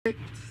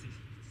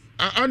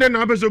ade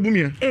na abeso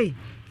bumia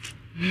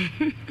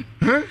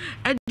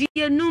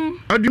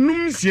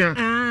adunum sia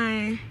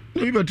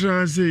no you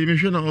better say me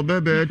hwe na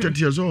obebe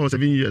 30 years or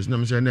 7 years na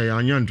me say na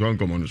anya nto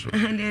ankomo no so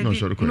no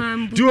sorry ko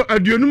do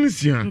adunum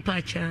sia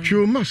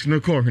hwe mask na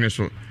ko hwene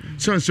so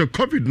sense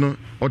covid no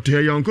ote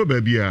yanko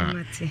ba bia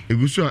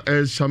egusu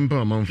a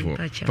sampa manfo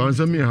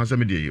fansa mi ha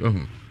same de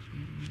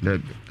na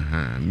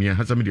mi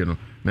ha same de no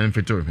na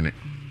mfeto hwene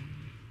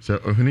so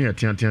hwene ya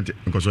tian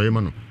nkoso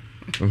yema no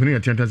hwene ya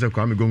tian se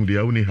kwa me gongu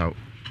ya uni ha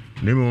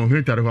ne mo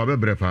hwene tare ho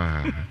abebre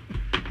pa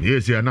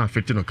yes ya na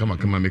afete no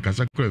kama me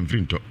kasa kura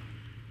mfrinto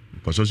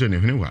koso se ne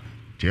hwene wa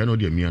tie no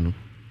de mia no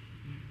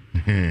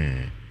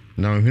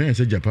na hwene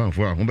se Japan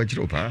fo a ho ba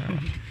kiro pa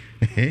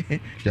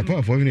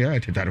Japan fo hwene ya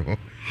tetare ho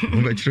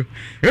ba kiro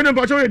ene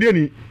pa cho de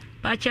ni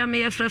pa cha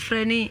me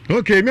frefre ni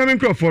okay me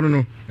microphone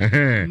no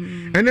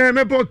ene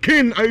me po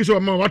kin ayiso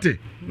ma wate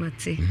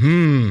mate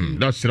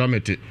that's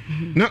ramete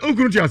na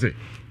ukuru ti ase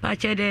pa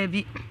cha de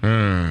bi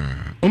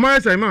o ma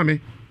sai ma me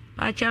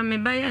pa cha me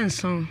ba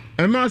yenso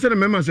e ma se na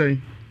me ma sai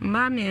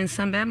ma me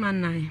ensan be ma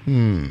nan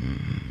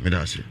me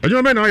da se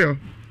ajo me na yo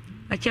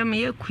pa cha me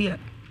yekua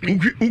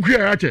ukua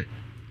ya che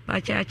pa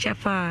cha cha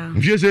pa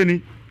mfie se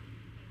ni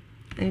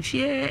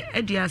mfie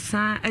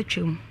aduasa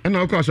atwem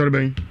na ko asore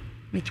ben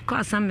me ko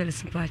asam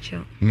melis pa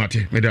cha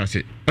mate me da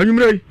se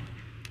anyumre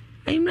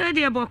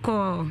de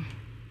boko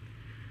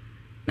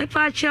me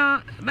pa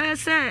cha ba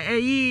se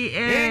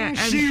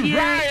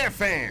Nhyira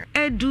fan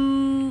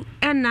edu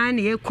ena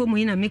na ekomu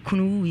ina me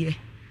kunu wuye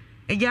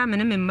eja me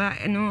ne memba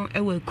no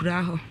ewa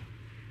kura ho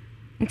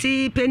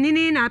nti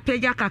penini na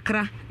apeja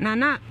kakra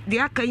na de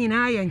aka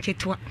nyina ya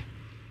nchetoa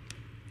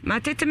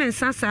matete men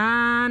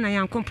sasa na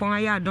yankompon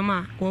aya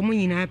adoma wo mu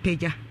nyina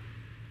apeja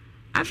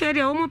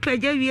afere wo mu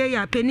peja wie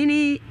ya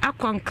penini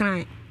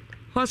akonkran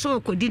ho so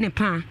okodi ne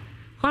pa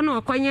ho na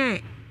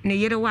okonye ne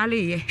yere wale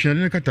ye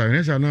hwene kata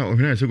ne sa na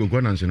ohwene se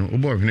gogo nanse no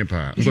obo ohwene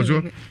pa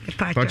ngozo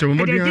pa cha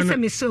mo dia na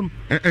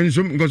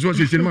ensom ngozo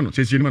se sinima no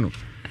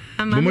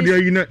mo dia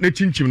yi na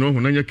chinchim no ho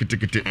na nya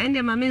kitikiti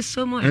ende ma men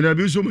somo ende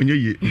bi so mo nye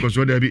yi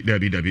ngozo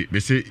dabi be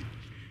se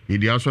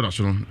idi aso da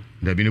so no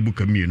dabi ne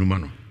buka mienu ma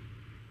no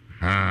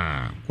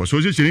ko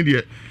so se sini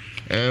de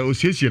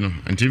osiesie no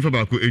anti fa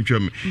ba ko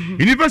entwam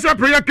universal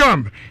prayer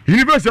camp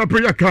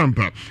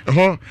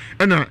ho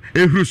na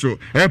ehuru so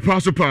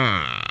paso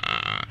pa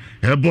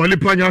boile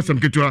panya asam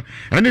ketwa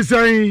ani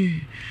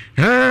sai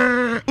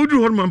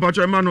udu hon man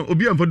pacho ma no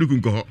obi amfa duku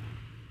nko ho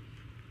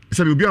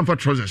sabi obi amfa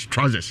trousers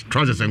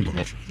nko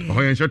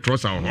ho yen she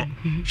trouser ho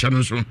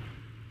shanon so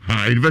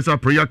universal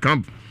prayer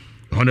camp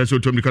Hone so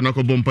to mi kana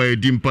ko bompa e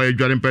dimpa e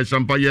dware mpa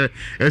sampa ye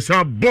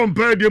esa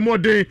bompa de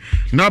mode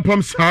na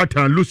pam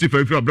satan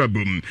Lucifer fi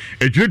abrabum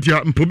e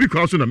dwetia mpobi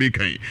kwa so na me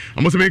kan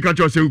amo se me kan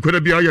cho se ukora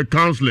bia ye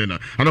counseling na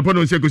anopa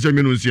no se ko se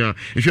menu nsia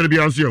e hwere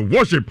bia so ye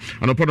worship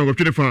anopa no go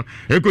twere fa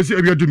e ko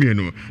se bia dumie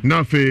no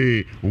na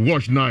fe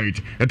wash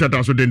night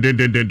etata so den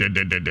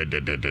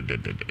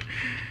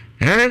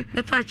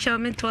me pa cha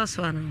me to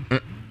aso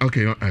ana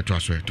okay to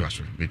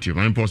aso metio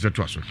my impulse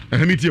to aso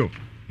metio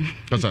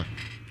pasa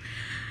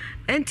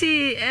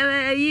enti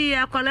yi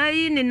akwala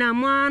yi ni na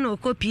mo na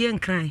okopie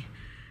nkran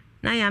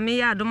na ya me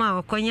ya adoma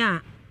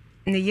okonya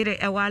ne yire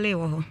ewale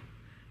wo ho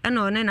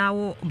na one na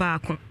wo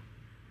baako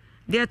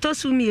de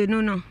tosu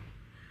mienu no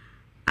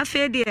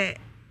afi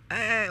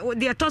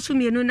de tosu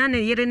mienu na ne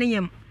yire ne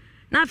yam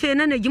na afi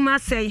na juma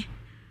sei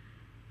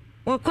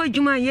wo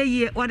juma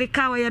yeye ore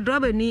ka wo ye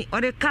droba ni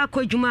ore ka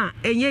ko juma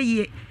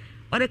enyeye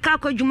ore ka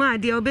ko juma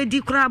de obedi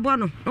kura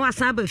bono na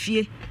wasan ba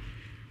fie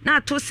na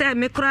to se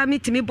me kura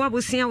mitimi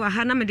bobusia wa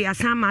ha na me de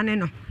asama ne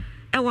no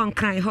e won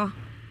kran ho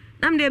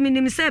na me de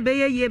minim se be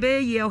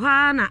ye ho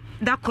na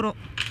dakoro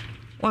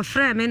wo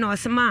frɛ me na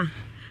osema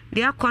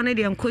de akone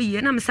de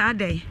nkoyie na me sa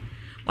dai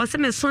o se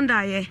me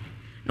sonda ye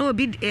na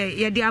obi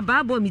ye de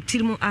ababo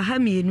mitirimu aha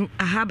mienu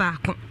aha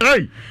baako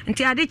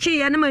nti ade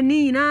chi ye na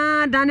mani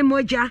na dane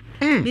moja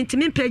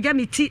mitimi peja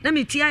miti na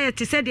miti aye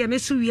te se de me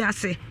su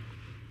wiase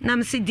na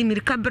me se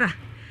dimirika bra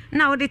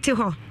na wo de te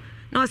ho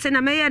na o se na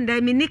me ye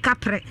nda mi ni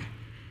kapre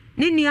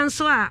ni nian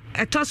so a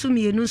etoso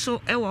mienu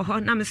so ewo ho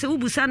na me se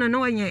ubusa na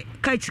wanye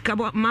kaitika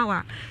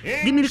mawa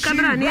dimirika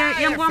bra ne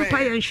ye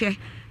mbompa ye nhwe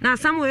na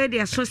samuel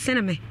de so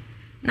seneme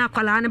na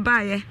kwala ne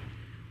baaye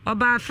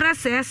oba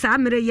frese sa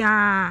mere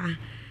ya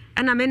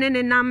ana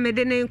menene nam me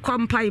de ne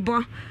kompa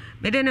ibo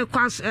me de ne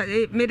kwas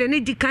me de ne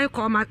dikan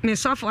ko me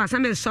sofo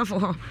asame sofo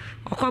ho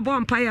okobo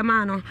mpa ye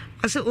ma no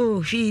ose o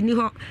hwi ni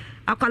ho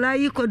akwala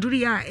yi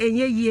koduri a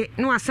enye yie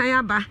no asan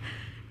aba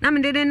na me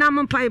de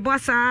nam mpa ibo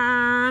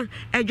sa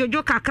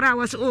ejojo kakra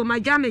was o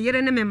maja me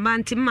yere ne me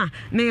mantima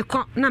me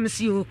ko na me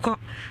si o ko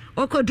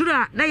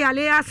okodura na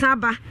yale asan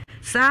aba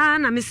sa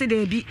na me se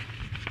de bi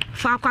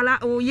fa kwala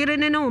o yere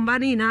ne no mba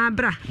ni na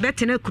bra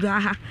betene kura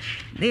ha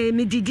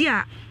me didi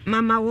a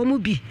mama wo mu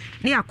bi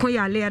ne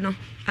akoya le no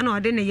ana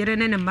ode ne yere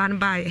ne mba no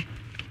baaye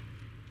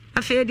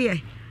afi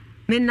de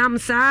menam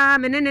saa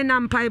menene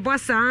nam mpaebɔ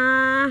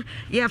saa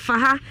yɛfa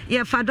ha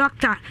yɛfa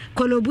doctor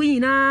kolobu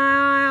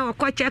nyinaa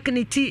ɔkɔ check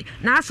ne ti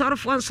na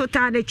asɔrefoɔ nso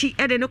taa n'akyi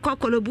ɛde ne kɔ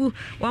kolobu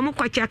wɔn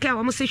kɔ check a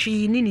wɔn se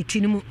hwee ni ne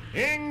ti no mu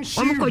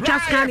wɔn kɔ twa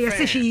scan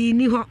yɛse hwee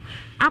ni hɔ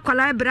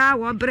akɔla bra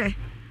wɔ brɛ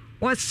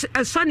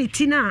wɔsɔ ne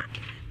ti na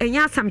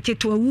ɛnya asam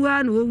kyeto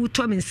awua na owu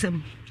tɔ me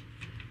nsam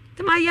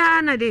ma ya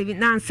na David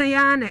na nsan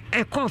ya na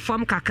ekɔ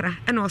fam kakra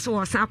ɛna ɔso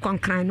wɔsan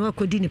akɔnkran na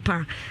akɔdi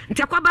nipa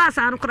nti akɔba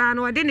asa no kora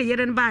na ɔde ne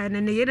yere no ba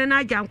ne yere no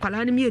agya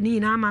nkwala no mienu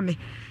nyina ama me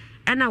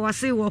ɛna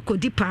wɔse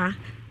wɔkɔdi pa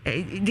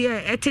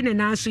deɛ ɛte ne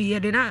nan so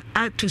yɛ de na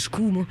to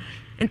school mu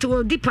nti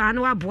wɔdi pa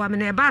no waboa me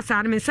na ɛba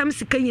asa no me nsam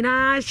sika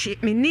nyinaa hye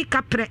me ni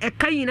kaprɛ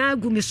ɛka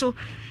nyinaa gu me so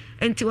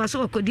nti wɔse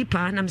wɔkɔdi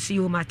pa na me se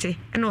yo mate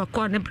ɛna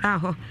ɔkɔ ne bra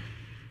hɔ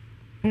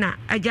na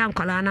agya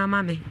nkwala no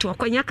ama me nti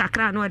ɔkɔnya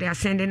kakra na ɔde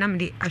asɛnde na me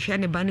de ahwɛ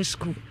ne ba no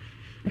school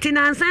nti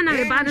nansan na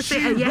me ba no se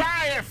ɛyɛ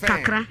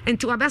kakra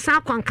nti wɔbɛsan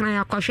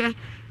akɔnkran akɔhwɛ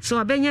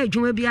so ɔbɛnya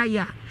adwuma bi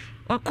ayɛ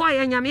a ɔkɔɔ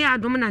yɛ nyame yɛ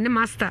adom na ne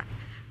master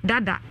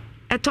dada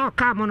ɛtɔ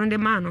kaa mo no de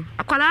ma no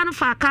akɔla no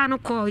fa kaa no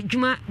kɔ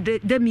adwuma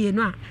de mienu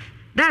a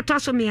da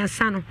ɛtɔ so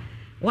miɛnsa no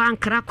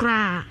wankra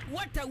koraa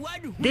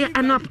de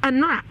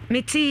anora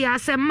meti yɛ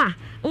asɛm ma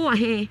wowɔ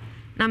he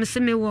na me se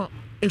me wɔ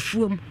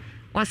efuom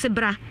wɔse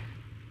bra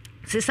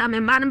sesa me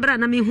mba no bra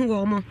na mehu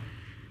wɔ mo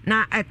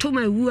na ɛto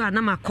ma ewu a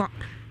na makɔ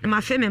na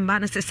mafe me mba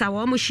no sesa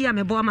wo mo hia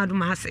me bo amado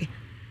ma ase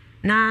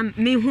na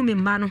me hu me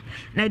mba no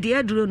na de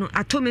aduro no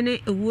atome ne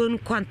ewuo no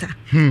kwanta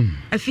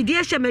afidie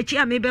hye machi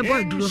a me bebo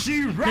aduro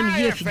na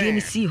me ye afidie ne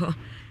si ho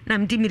na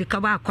me di mirika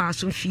ba akwa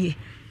aso fie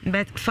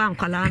mbe fa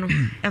nkwala no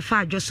e fa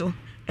adwoso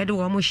e de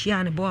wo mo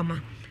hia ne bo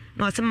ama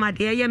na o se ma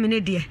de ye me ne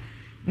de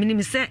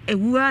minim se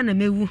ewua na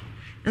mewu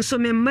nso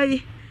me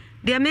mai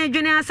de me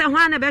dwene ase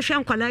ho na be hwe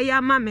nkwala ya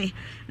ama me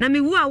na me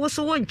wu a wo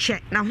so wo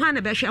nche na ho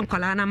na be hwe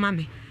nkwala na ama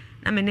me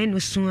na me ne no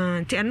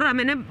suan nti enora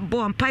me ne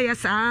bo mpaye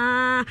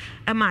saa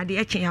e ma de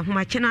eche ya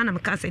homa chena na me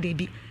ka se de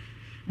bi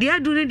de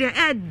aduru de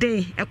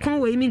ede ekon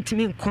we mi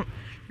ntimi nko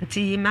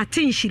nti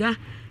mate Nhyira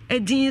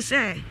edin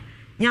se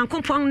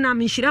nyankopon na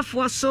me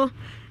Nhyirafo so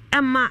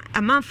ema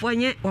amanfo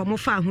nye wo mo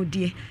fa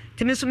ahodie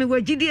nti me so me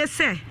wagidie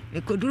se me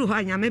koduru ho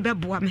anya me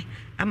beboa me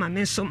ama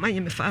me so manye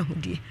me fa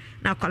ahodie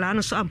na kwala no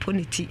so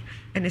amponiti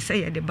ene se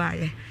ye de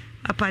baaye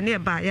apa ne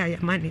baaye ya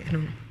mane no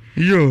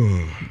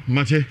yo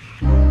mate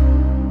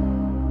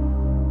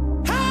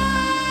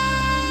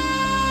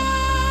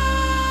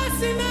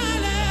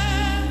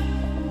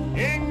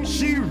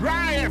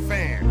Nhyira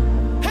FM.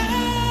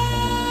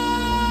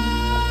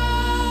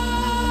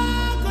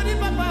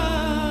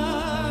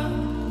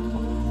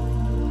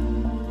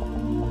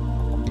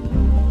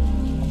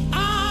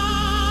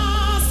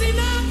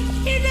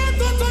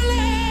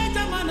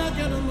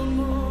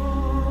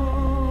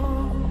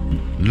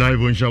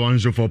 Live on Shawan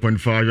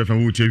 4.5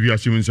 FM with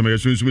Ewiase Mu Nsem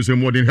Yesu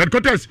modern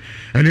headquarters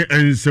and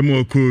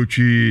Nsem coach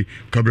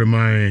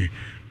Kabremai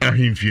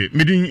ahimfie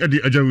midin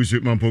adi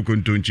ajawusu mampoko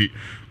ntonchi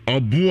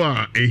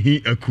obua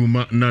ehi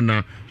akuma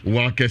nana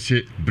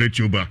wakese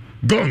brechuba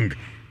gong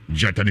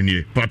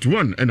jatanini part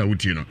 1 ena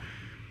wuti no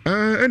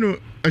eno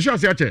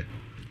ashase ache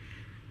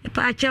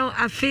pa chao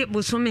afi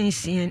bosome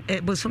nsien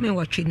bosome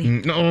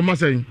watwini na o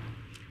masai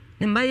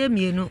mbaye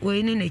mienu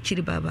we ni na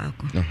chiri baba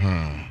ako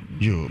aha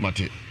yo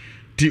mate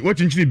ti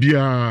watinchini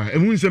bia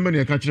emu nsem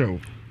na ka kire o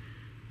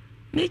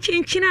me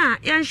chinchina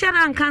ya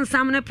nhyara nkan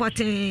sam ne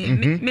pote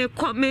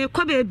me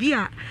ko bebi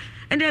a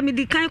ende me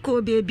dikan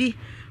ko bebi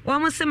wo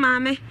mo se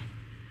maame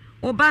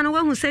oba no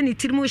wahu se ni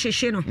tirimu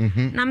hyehye no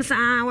na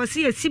msa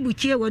wose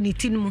asibukie wo ni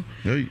tirimu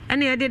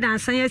ene ye de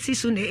dansan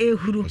asisu na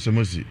ehuru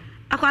asemosi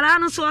akwara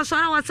no so so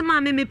wose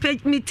maame me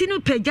tinu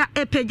peja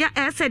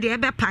ese de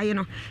ebe pae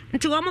no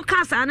nti wo mo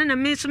ka sa na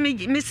me so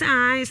me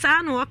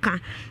sa no oka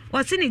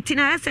wose ni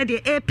tina ese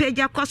de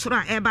peja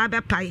kosoro eba be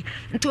pae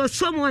nti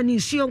oso mo ani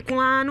nsuo nko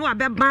an no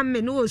abeba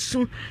me no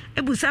osu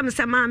ebusa me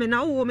se maame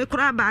na wo me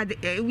kura ba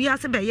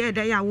wiase be ye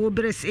de ya wo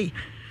brese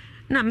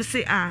na me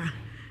se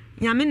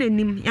nyame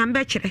nanim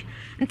yambe kire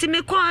nti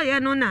me ko ye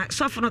no na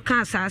sofo no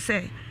ka sa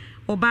se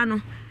oba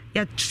no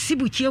ya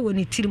sibukie wo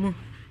ni tirimu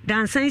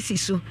dansan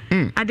siso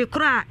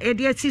adekora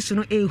ede asisu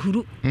no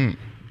ehuru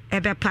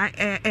ebe pa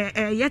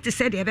yet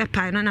said ebe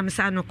pa no na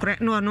msa no kre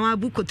no no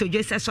abu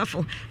kotodwe se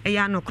sofo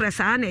ya no kre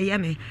sa na ye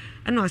me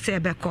na o se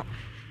ebe ko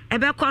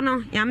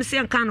no yam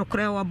se nka no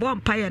kre wo bo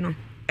mpa ye no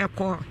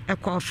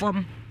ekọ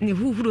fom ni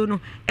huhuro no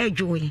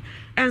edwoyi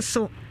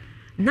enso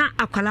na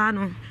akwala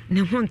no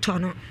ne honto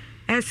no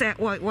ese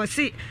wo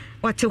si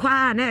wote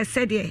hwa na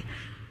ese de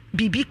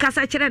bibi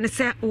kasa kire ne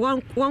se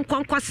won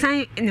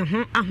konkosan ne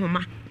ho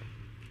ahoma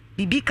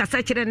bibi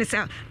kasa kire ne se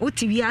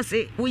oti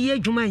wiase wo ye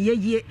adwuma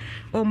ye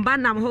omba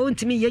nam ho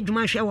ntimi ye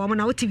adwuma hwe wo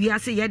na oti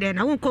wiase ye de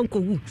na won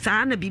konkowu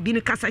saa na bibi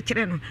ne kasa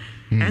kire no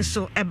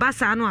enso eba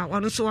saa no a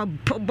wono so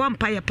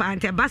bompa ye pa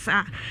ante eba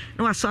saa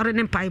na wasore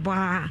ne mpai bo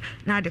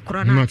na de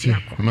corona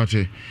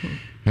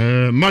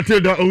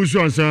Matilda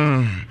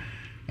Ousuansa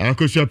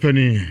akosia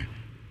pani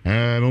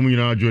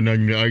Mumina Jona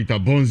Aita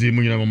Bonzi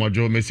Mumina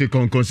Mamajo Messi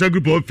Consa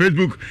group of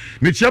Facebook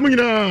Michia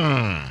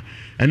Mumina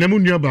ɛna mu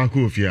nua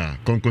baako ofia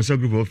konkonsa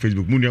group of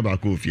Facebook mu nua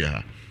baako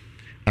ofia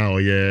a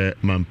ɔyɛ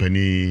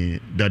mampani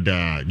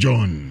dada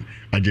John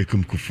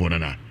Ajekum Kufo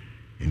nana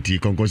nti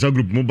konkonsa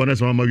group mu bana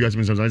sama Ewiase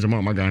Mu Nsem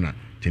sama magana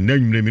tinda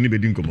nwumre me ni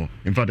bedi nkomo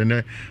in fact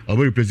na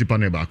ɔbɛre principal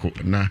na baako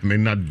na me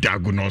na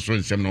dago no so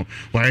nsɛm no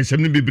wa nsɛm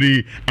no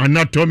bibiri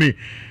anatomy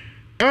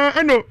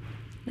ɛno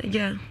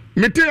ja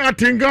mete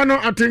atengano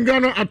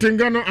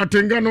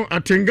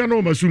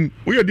masum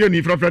woyɛ de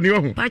ani frafra ni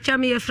ho pacha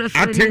me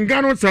frafra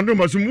atengano sando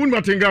masum wonu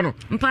atengano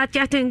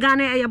mpacha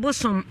atengano ɛyɛ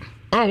bosom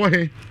wo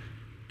he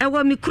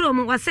ɛwɔ mi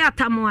kurom wase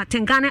atamoa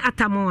atengano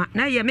atamoa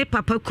na yɛ me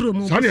papa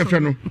kurom sane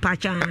ɛfɛ no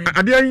mpacha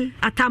adeɛ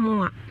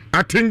atamoa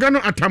atengano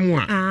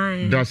atamoa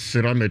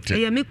dasira mete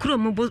ɛyɛ me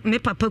kurom me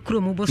papa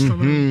kurom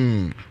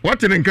bosom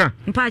what in nka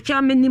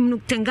mpacha me nim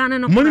no tengano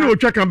no mo ni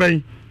otwa kan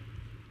ban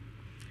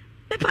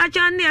me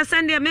pacha ne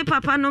asende me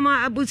papa no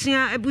ma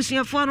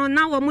abusia fo no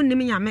na wo mu nim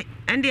nyame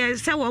ende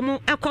se wo mu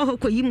ekɔ hɔ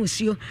kɔyi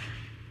musuo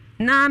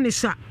na me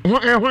sa ho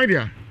ho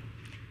dia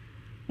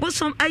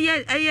bosom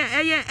aye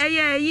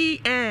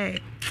yi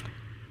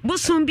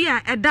bosom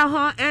bia ɛda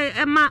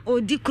hɔ ma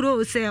odi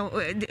kro se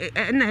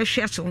na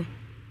ehwɛ so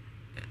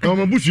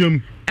ma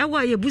busuam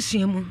ɛwɔ ye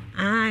busuam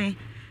ai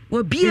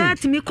wo bia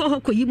timi kɔ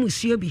hɔ kɔyi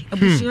musuo bi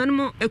abusia no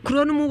mo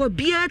ekro no mo wo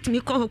bia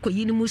timi kɔ hɔ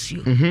kɔyi ni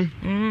musuo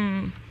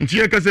nti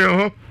yɛ kase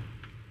hɔ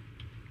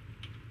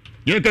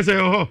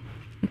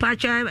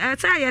Pacha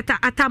yeta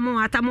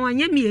atamo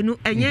anya mienu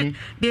enye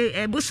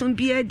be bosom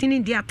bia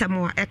dini di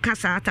atamo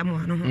kasa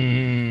atamo no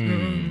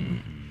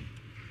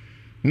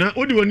na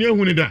odi woni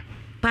ahu ni da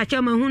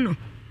pacha ma hu no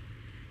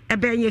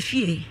ebe nya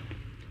fie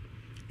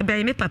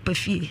ebe me papa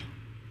fie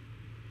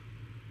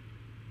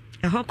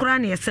hokora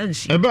na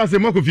esansu ebe ase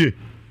mako fie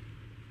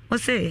o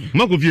se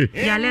mako fie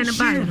ya le na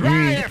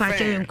ba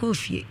pacha yen ko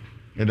fie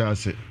eda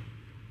ase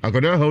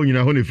akoda ha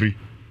onyina ho ne free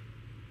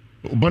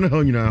Obana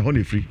ha nyina ho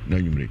ne free na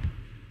nwumre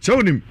so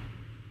onim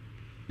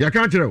ya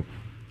kan kyerɛw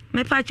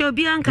me pacha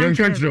obi an kan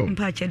kyerɛw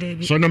pacha de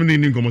bi so nam ni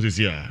nkomo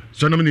sesia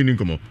so nam ni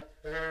nkomo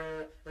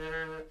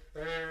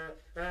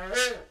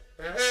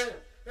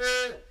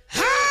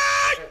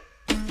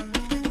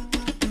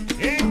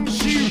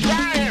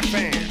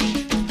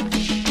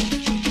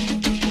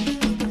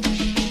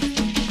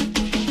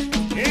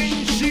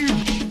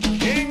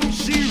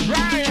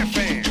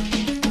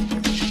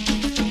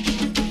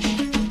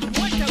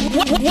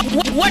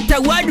What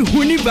a word,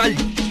 Huni Valley.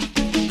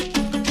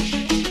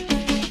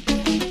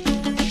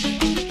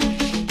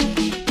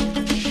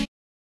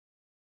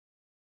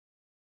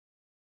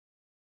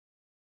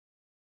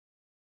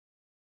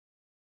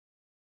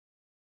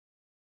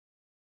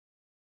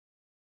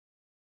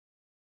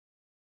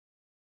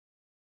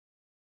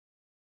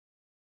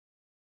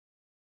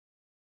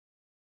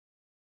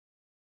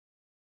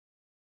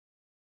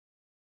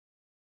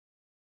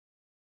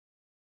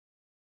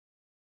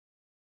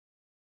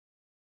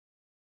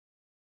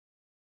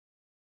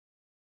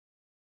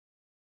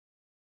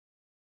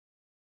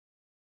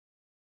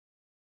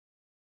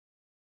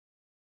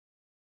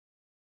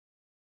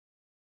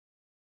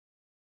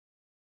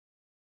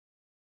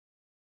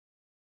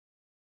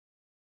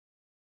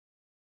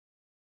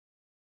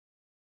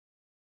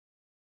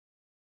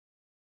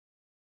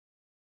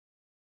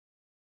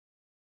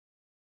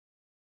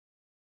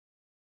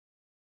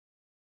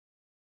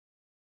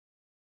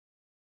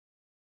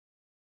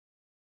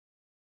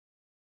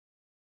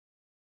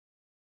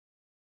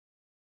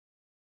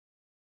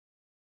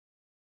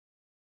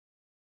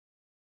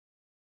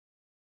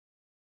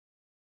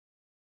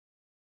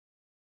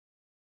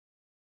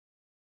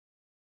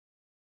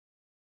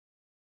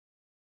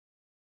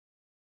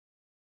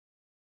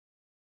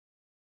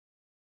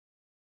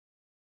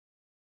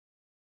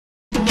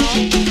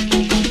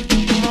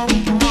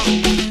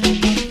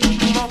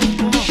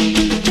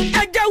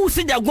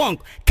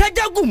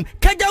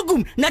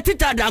 Kajagum,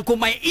 Natita Danko,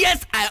 my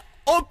ears are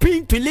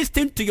open to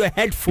listen to your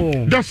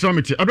headphone. That's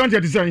summit. I don't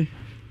design.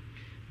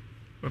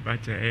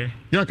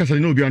 Ya kasa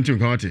no bi anti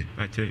nkawate.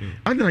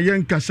 Ada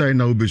yen kasa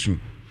na obesu.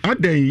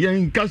 Ada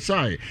yen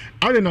kasa.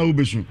 Ada na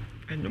obesu.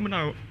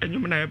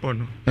 Enyum na ebo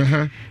no.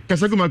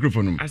 Kasa go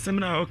microphone. Asem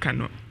na o ka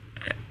no.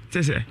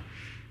 Tese.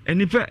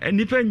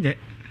 Enipa nye.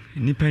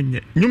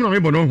 Nyum na me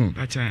bo no ho.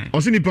 O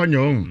si nipa nye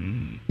ho.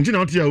 Nti na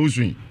ote ya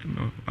osu.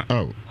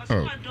 Oh.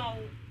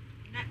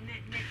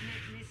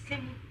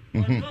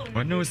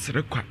 Wane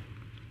osire kwa.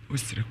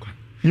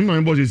 Nyum na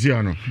me bo sisi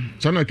ano.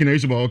 Sana kina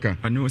isu ba oka.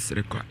 Wane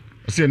osire kwa.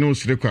 Ose no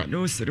osire kwa.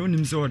 No osire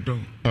onim se odo.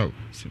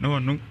 So no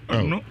no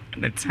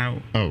na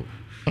tawo.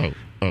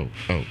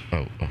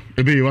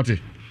 Ebe yi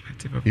wate.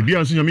 Ebi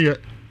anso nyame ye.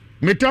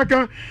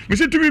 Metaka, me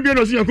se tumi bia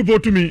no se Yankopɔ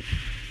tumi.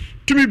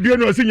 Tumi bia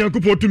no se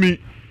Yankopɔ tumi.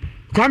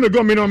 Kwa me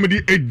go me no me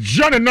di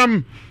eja ne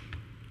nam.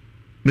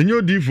 Me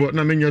nyo difo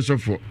na me nya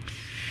sofo.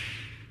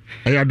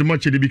 Aya doma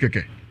chede bi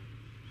keke.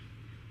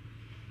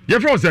 Ye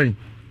fro say.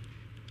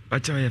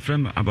 Pacha ye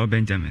from about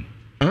Benjamin.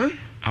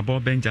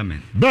 About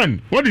Benjamin.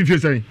 Ben, what did you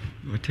say?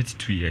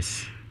 32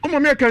 years. Oh,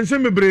 me can say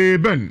me bre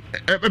Ben.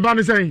 E ba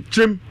ne say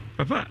chim.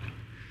 Papa.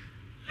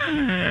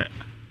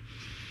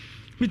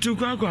 Me tu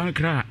kwa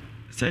Accra.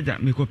 Saja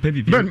me ko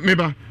pebi. Ben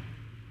meba.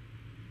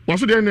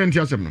 Waso de na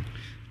ntia asem no.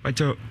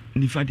 Pacha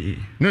nifa de.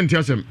 Na ntia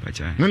asem.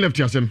 Pacha. Na left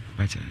asem.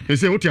 Pacha. E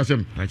say oti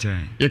asem. Pacha.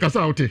 Ye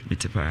kasa oti.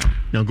 Mitepa.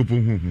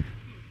 Nyankopon hu.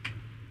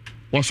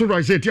 Waso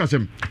right say tia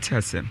asem. Tia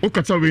asem. O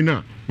kata we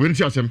na, we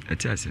ntia asem.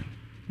 Tia asem.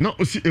 Na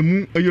osi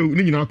emu ayo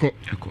ni nyina akọ.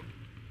 Eko.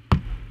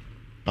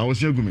 I was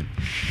here gumen.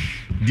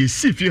 The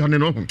see fi hanen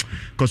no.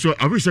 Cause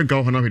I wish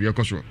nka ho na hwede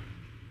yakoso.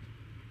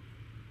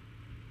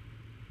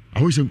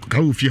 I wish nka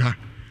ho fi ha.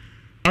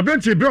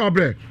 Abenti be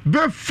obre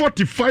be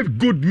 45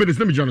 good minutes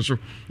na me jano so.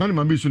 Na ni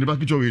ma me su ne ba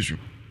kicho we su.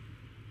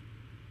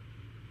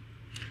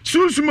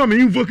 Sunsu ma me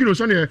invoke no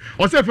so ne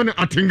o se fe ne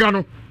atinga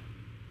no.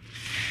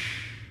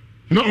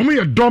 Na omo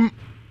ye dom.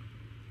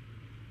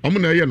 Omo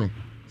na ye no.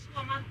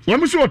 Wa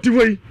me so oti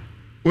hoi.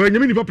 O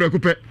enyame ni papa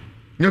ekopɛ.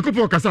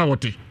 Nyankopɔ kasa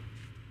wote.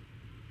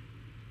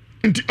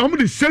 Nti omo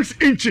de 6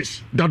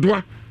 inches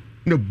dadwa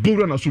na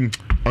bowra na so.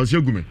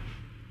 Asia gume.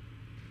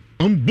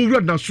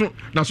 Bowra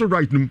na so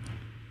right num.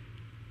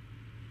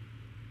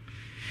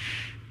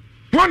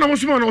 Wana mo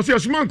suma na o se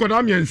suma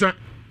nkoda miensa.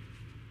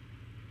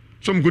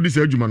 So mo go dis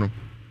adwuma no.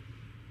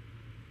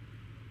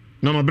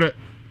 Na mabre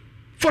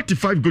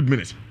 45 good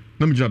minutes.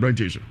 Na me gina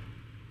branch.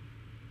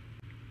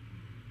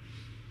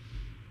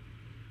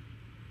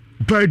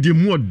 By the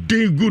more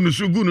day go no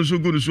so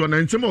na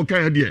nsem o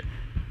kan de.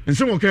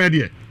 Nsem o kan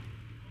de.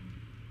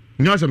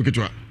 Nya asem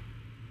ketwa.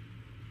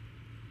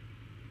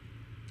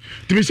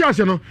 Timisha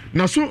ase no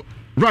na so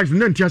right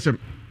na ntiasem.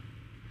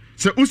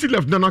 Se usi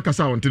left na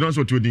kasa on na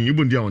so to din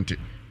ibu ndia on te.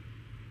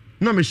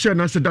 Na me share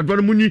na se dadwa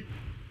munyi.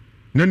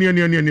 Na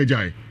ne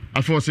jai.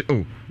 Afo se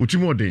oh,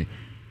 utimi odin.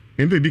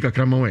 Embe bi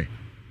kakra ma we.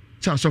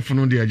 Cha asofo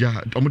no de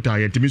aja omuta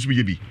ye timi so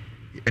bi bi.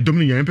 Edom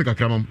ne ye empe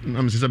kakra ma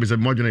na me se be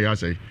mo dwena ya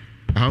sai.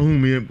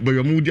 Me but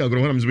your moody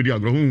agro when I'm with the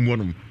agro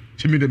one.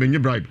 She made them in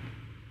bribe.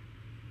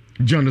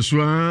 John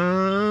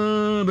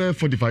Swan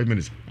 45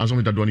 minutes. As long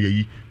as that one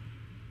ye.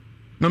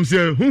 Nam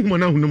say whom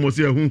now no more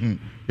say whom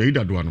ye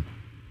that one.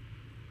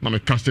 Nam a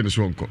casting the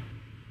swan.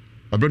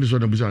 I brought this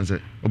one of and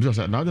said,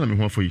 observe now that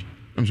I'm for you.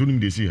 I'm soon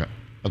they see her.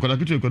 I could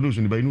get you a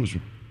notion by no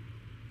soon.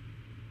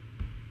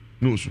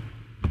 No soon.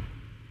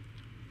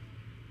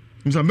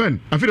 Mr. Ben,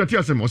 I feel that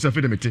Tiasem or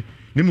Safedemete.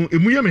 Nemo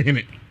Emuyame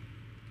Hene.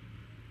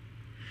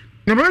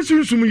 Na ma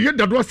sunsun ye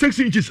dadwa 6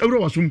 inches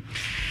euro wasum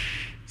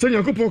se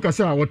Yakopon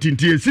kasa wo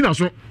tintie sina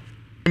so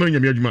ma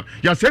nyame adwuma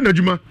ya se na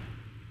adwuma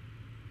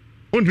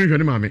on hwehwe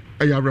ne maame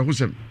ya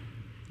abrahosem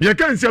ye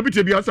kan se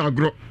abite bi asa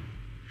agro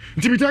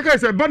ntibita kai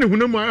se ba ne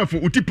hunamu afo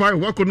utipai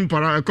wa konum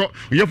para ekọ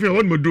ye fo ye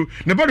won modo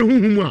ne ba ne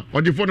huhumu a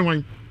ode fo ne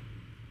wan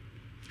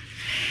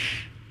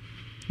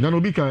na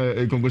no bi ka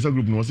kongosa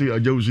group no se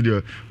ajawusu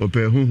de ope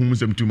huhumu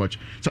sem too much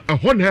so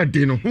ho na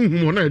de no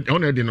huhumu ho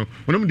na de no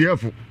onam de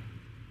afo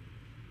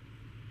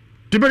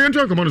Tiba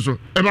yento ko mono so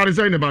e ba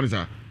re ne ba re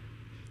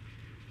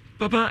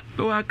Papa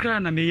wa kra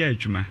na me ya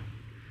adwuma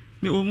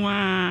me o mu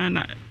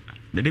na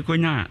de ko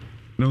nya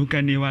me ho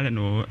kan ni wale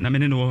no na me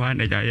ne no ho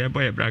na ja ye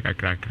boy bra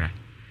kakra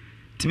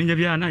timi nya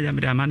bia na ya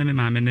me da ma na me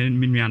ma me ne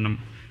minuanom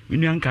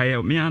minuan ka ye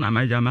me na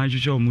ma ja ma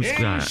hwehwe o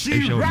muskua e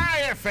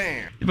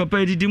hwe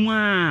papa didi mu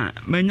a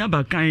manya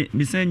bakan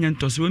mi san nya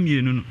ntoso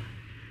mienu no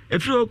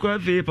efiro ko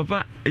afi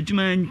papa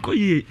adwuma ko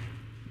ye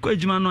ko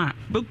adwuma no a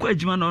be ko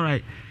adwuma no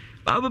right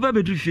Baba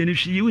bedu fie ne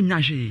hwi wo nya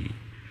hwe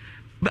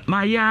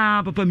ma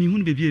ya papa mi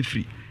hunu bebi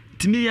efri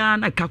timi ya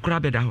na kakura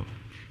beda ho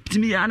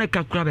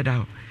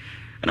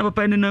na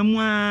papa ne na mu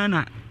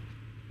na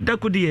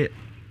dakode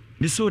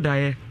mi soda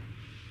ye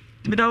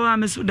timi da wa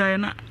mi soda ye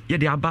na ye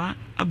de aba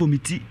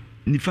abomiti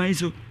ni fan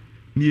so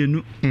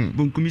mienu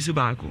bonkumi so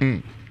ba ko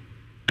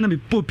na mi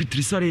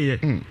popitri sore ye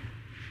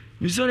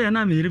mi sore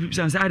na mi repi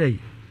san sa dai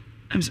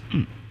am so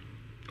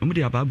omu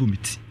de aba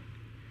abomiti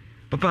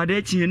papa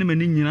de chi ne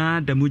mani nyina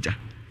da moja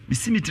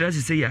bisimitra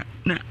se ya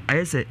na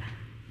ayese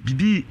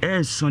bibi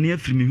sone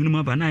afiri mi hunu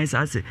ma ba na ayese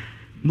ase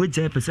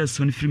moja pese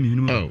sone afiri mi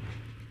hunu ma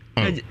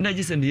na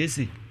jise me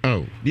yesi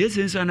de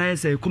yesi nso na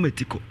ayese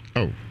kometiko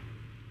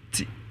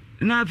ti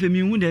na afa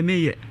mi hu de me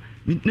ye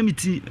na mi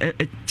ti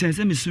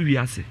chense mi su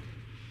wiase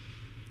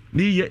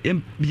mi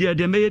ye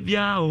de me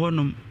bia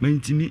ohonom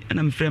mantimi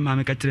na me frɛ ma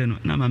me ka kire no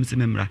na ma me se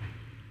memra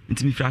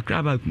ntimi fra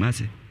kra ba kuma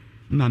se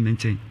ma me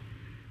nchen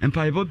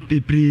empa ibo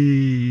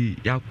bebre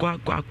ya kwa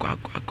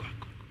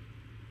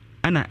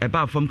ana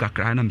eba fam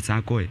kakra na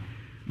msa koe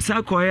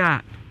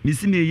a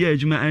misi me ye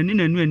adwuma ani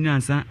na nu ani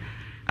ansa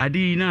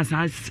adi na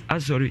ansa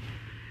asori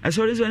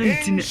so na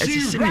mitini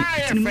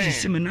etini mu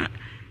hihye na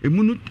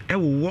emunu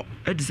ewowo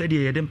edi se de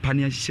ye de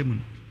mpane ahihye mu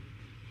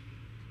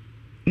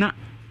na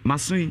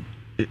mason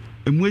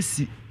emu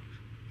asi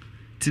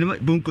tinima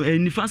bonko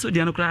enifa so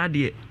de anokra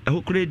de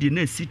ehokra de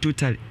na asi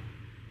total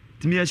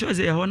timi ya sho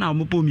se ye ho na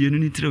omopo mienu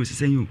ni tire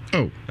osisen yo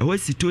eho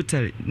asi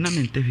total na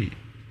mentehwe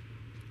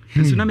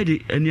so na me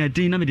de ani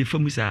adin na me de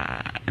famusa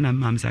na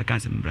mamsa kan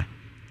sembra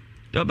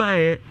do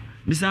bae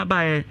misa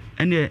bae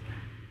ene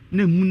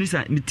na munu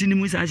sa mitini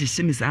mu sa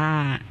hye mi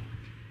sa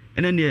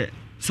ene ne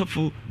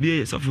sofu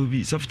bi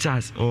soft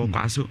charge o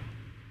kwaso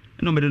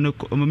no me de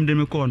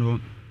me ko no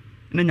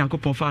na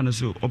Yakopon fa no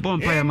so obon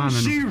pa ya ma no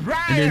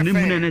and then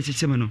mu na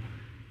chichim no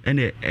and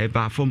e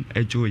ba form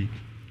e joy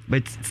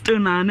but still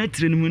na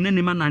training mu na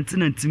ne ma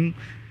 1990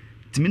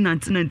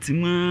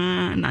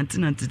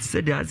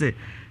 said they say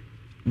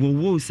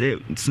wo say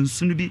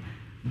sunsunu bi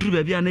duru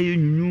ba bia na ye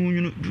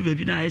nyunyu duru ba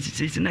bi na ye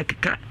chichi na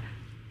keka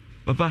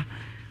papa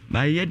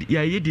ba ye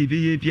de bi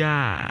ye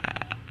bia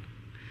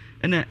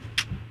ena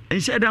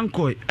enhye dan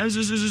koi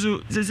enso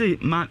say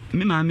ma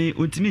me mame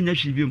otimi nya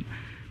hwibiom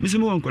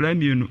misimo won kola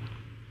mienu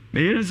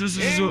me ye so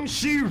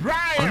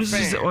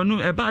onu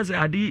e ba say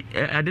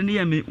ade ne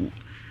ye me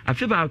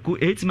afi ba ko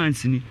 8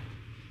 months ni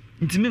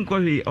ntimi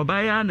nkɔhwe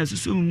ɔbaya na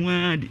susu mu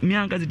mi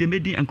anka de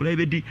medi ankola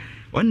bedi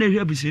onna hwe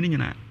abusu ni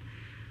nyina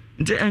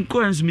nte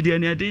enko enso mi de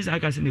ne ade sa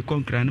aka se ne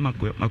konkra na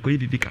makoye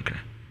bibi kakra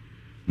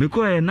me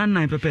ko e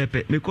nan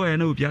pepepe me ko e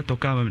na obi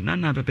atoka ma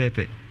nan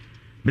pepepe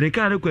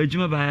breka na ko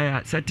adwuma ba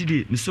ya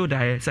Saturday mi so da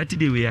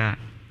Saturday we ya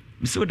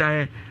mi so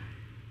da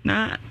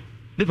na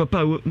me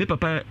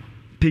papa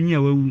penyi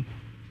awu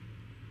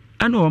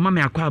ana o ma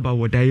me akwa aba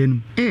wo da yenu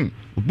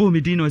obo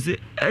mi din no se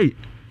hey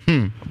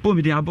Bo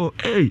mi di abo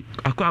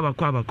akwa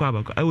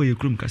awo ye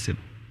krum kasem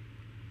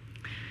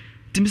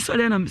timi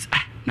sole na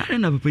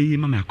na papa yi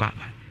mama akwa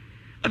aba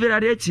abira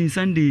de chin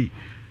Sunday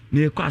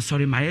me kwa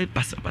sorry my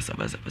pasa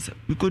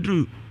mi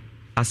kodru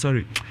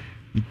sorry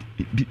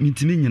mi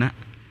timi nyina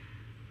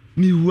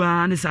mi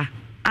wa ne sa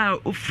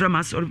o fra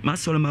ma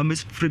sorry ma me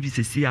fra bi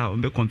sesi a o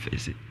be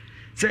confess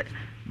se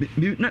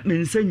mi na me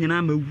nsa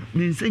nyina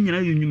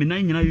yunyu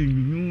na nyina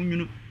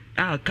yunyu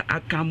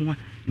akamwa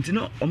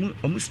ntino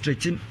omu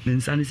stretching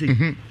mensane say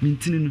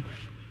mintini no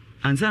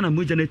ansa na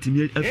moja na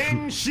timi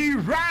afru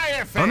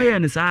Nhyira omo ye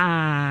ne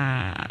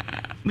sa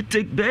me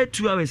take be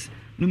 2 hours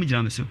no mi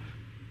jira me so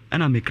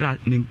ana me kra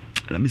me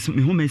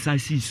ho me sa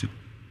sisu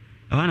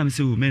awana me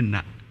say o men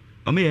na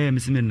omo ye me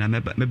se men na me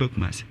ba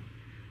kuma se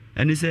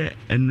eni se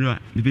enura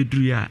me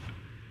beduru ya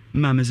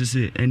ma me so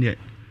say eni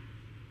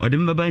ode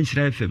me ba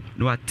Nhyira FM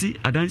no ati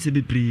adanse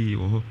bebri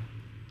wo ho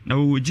na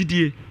wo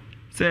gidie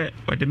se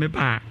ode me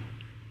ba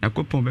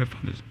Yakopon be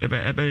fam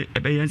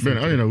ebe yense ben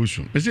ayina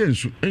wusu ese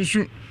ensu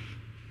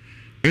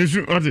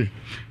ate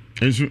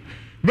ensu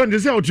ben de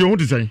say otu ho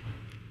design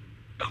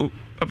oh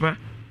papa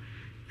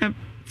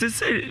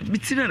say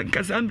bitina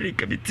kasambre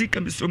ka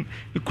bitika bisom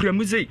ikura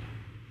muzei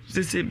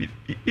say me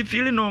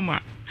feeling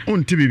normal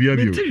on tibi bia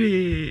bio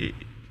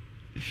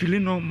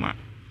feeling normal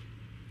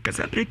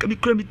kasambre ka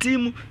bikura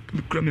mitimu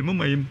bikura me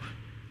mama yim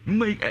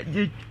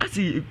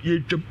asi ye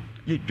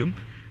dwom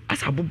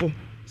asa bobo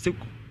se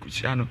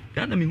kusiano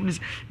yana mi hunu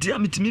dia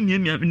mitimi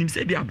nim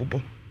se bi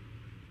abobo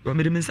o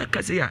me de mensa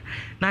kase ya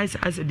nice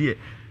as de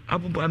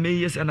abobo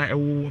ame yes na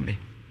ewo me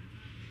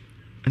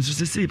enso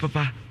se say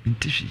papa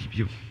ntishi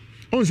bio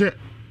on se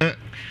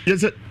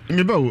yes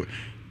me ba wo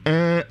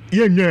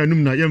ye nya anum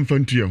na ye mfa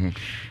ntu ho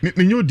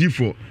me nya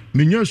odifo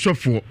me nya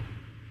sofo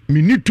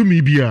me ni to me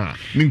bia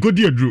me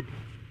nkodi aduro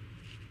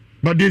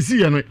but they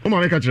see ya no o ma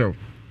me ka kire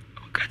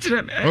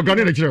me o ga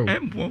ne kire o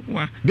embo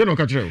wa de no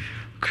ka kire o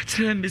ka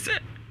kire me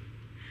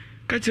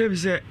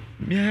se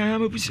miya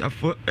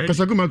mabusafo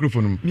kasagu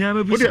microphone miya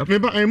mabusafo me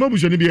ba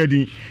mabuso ni bia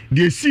din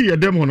de see ya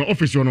dem hono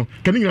office hono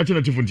kan nyina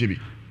chena telephone tibi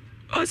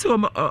o so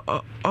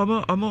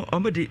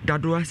omo de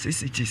dadoa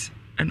sisichis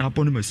na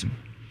abonu masum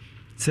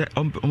se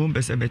omo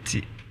bese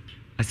beti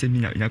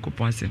asemi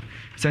Yakopon asem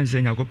sense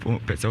Yakopon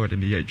pese wo de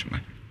me ya adwuma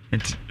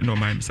enti no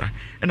mind sa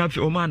na afi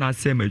omo na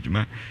asem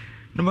adwuma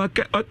no ma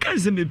ka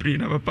ze me bri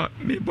na papa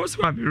me boss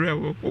wa me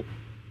rewo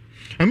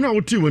amna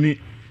woti woni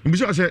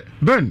mbisa se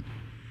ben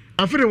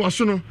afere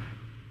waso no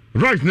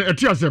right na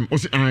etiasem o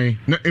se ai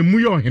na emu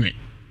yo hene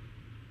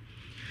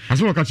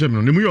aso ka chem no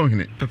emu yo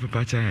hene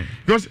papa cha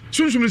because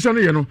sunsun lisa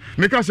ne ye no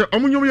me ka se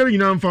omunyom ye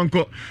nyina mfa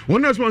nko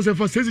one next one say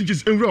for 6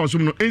 inches enwura waso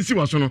no ensi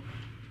waso no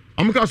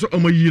amka so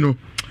omayi no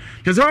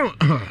keza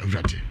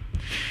vrate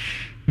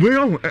we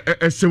yo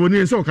esewoni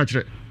ense o ka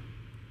kire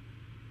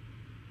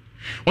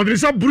o de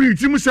sa buri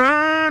ti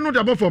musa no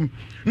da bofom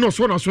no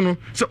so na so no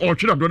se o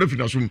twira do na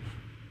fina so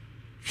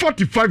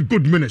 45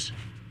 good minutes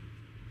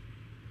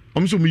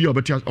so me you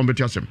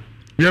obeti asem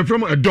we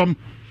from a dom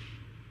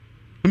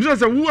so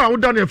say who are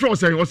done from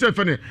say o say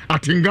fe ne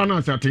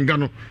atinga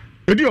no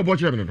edi obo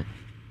che me no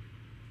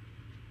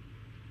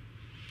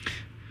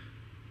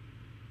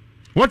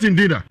what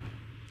indeed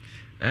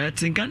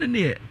tingana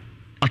ne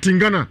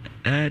atingana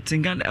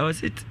tingana I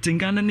was it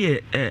tingana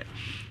ne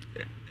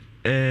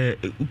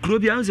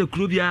ukrobia unze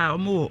krobia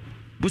omo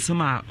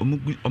busoma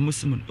omo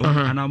sumun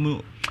ana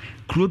omo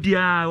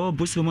krobia o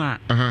busoma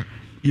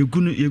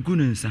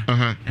yegunu nsa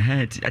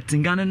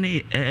atingana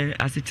ne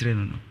asikire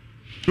no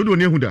do do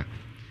ne huda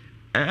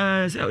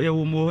se ye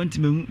wo mo nti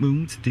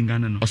mehu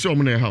tingana no ose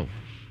omo na how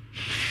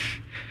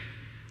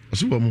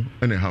ose omo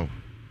na how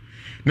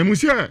na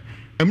musia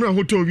emra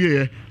hoto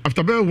wie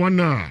after be 1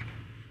 hour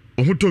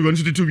o hoto wie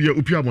nso tutu wie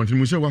opi abonti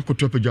musia wa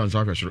koto pagya nsa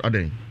ahwehoro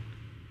aden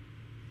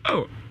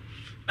oh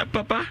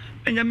papa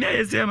enya me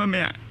ayese ama me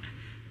a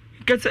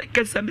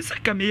kesa me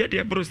saka me ye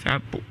de bro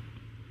sapo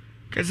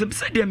kesa me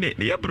sade me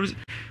ye bro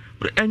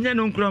enya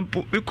no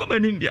nkrampo me ko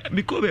manim bia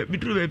me ko be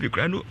duru be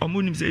kra no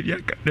omonim se bia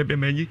ka de be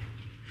manyi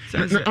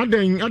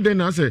aden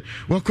na say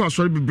what cost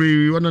sorry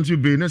be one and two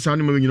be na sa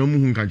na ma nyina mu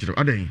hu kan kire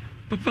aden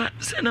papa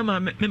se na ma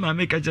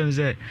me ka jam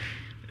se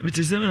me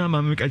ti se na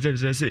ma me ka jam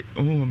se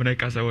omo me na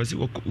ka sa wo se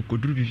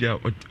okoduru bia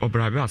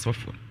obrabe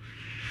asofo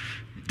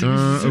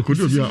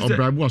okoduru bia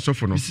obrabe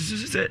asofo no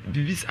se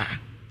bibisa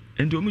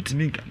endo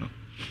mutimi nka no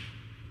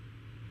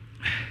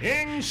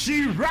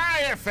Nhyira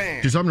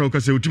FM. Tisamna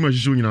okase utima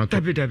hihye nyina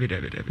akọ.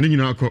 David. Ne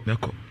nyina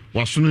akọ.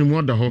 Wasono mu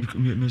ada ho.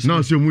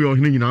 Na so mu ye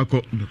ohine nyina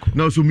akọ.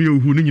 Na so mu ye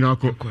ohu ne nyina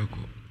akọ.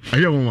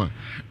 Aye won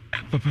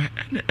Papa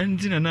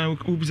endina na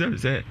obuza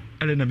se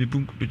ale na me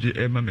bunku de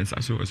e ma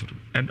mensa so wasoro.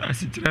 And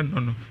asitira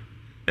no.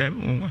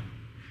 Won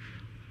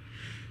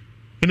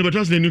Ene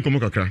betas ne ni komo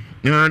kakra.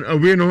 And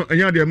awe no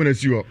anya de ma na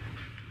si ho.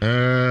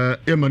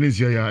 E ma ne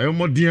nsia ya. E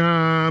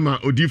modia ma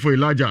odifo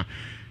Elijah.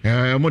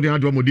 Modern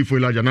adwa modi for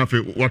Elijah na fe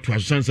what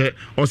was sense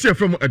or say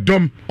from a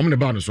dom on the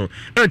bar so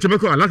and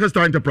Chemeko Lancaster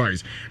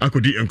Enterprise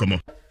akodi enkomo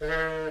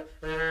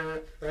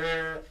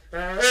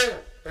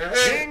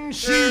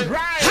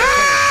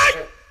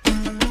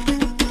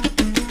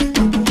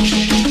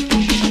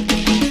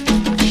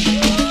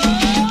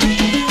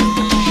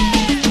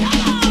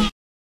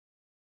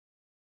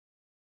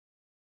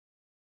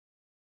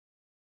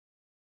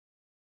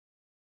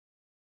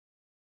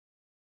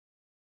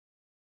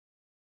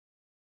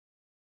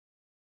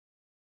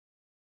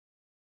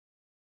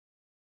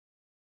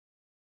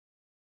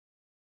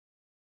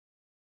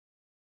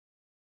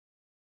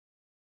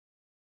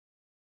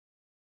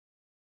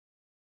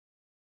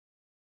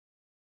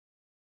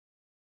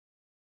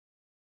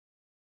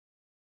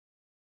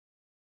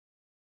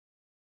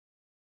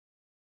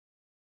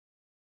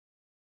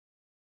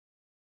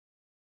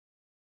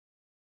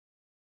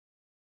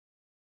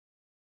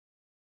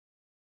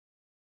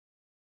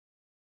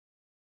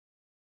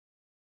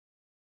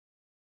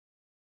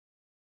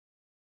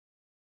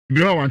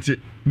Biwa wante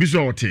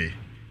biso wote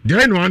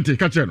de no wante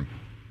ka che no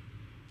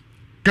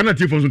kana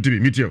ti fonso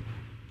tibi mitio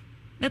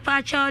me pa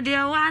cha de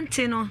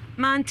wante no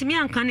man timi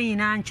anka ne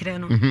nyina ankyere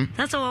no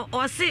sasa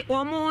o se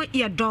o mo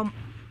ye dom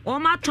o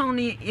ma ton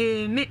ni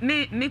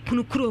me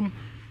kunu krom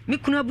me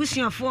kunu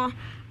abusuafo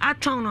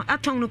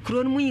aton no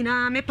kuro no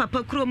nyina me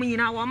papa kuro mu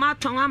nyina o ma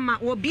ton ama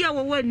wo bia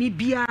wo wani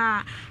bia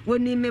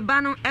woni me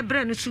ba no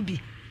ebre no so bi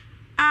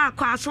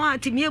kwa so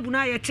atimi ebu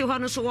na ye te ho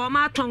no so wo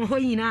ma ton ho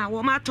nyina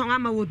wo ma ton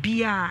ama wo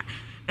bia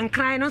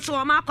nkran no so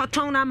o ma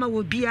koton na ma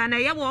wo bia na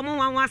ye wo mo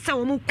wanwa se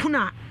wo mo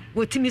kuna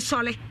wotimi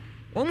sole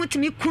wo mo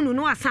timi kunu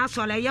no asa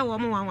sole ye wo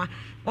mo wanwa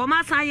wo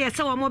ma san ye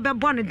se wo mo be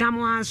bone dam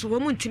wan so wo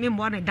mo ntimi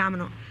bone dam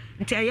no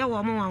nti ye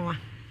wo mo wanwa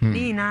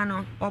ni na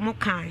no wo mo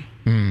kan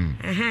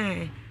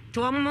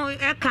to wo mo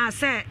e ka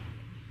se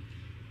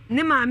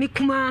ni ma mi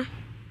kuma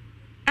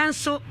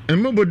enso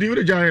emobodi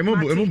we ja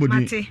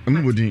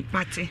emobodi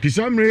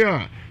tisamre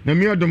ya na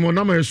mi adomo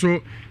na ma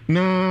so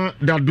na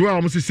dadwa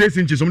o mo se 6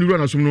 inches o mo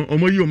na so no o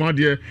mo yi o ma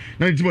de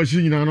na ntima shi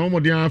nyina na o mo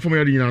de afom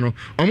ya de nyina no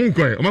o mo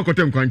nkoe o ma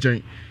kote nkwa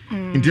nchen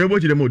nti ebo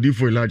chi de mo di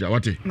for Elijah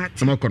wate na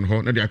ma kon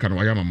ho na de aka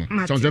no ya mamo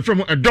so se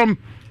from adom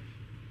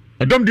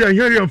de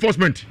here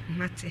reinforcement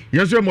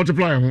yes we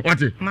multiply ho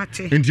wate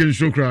nti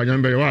nso kra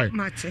nyambe why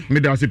me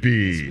da se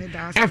pi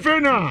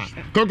afena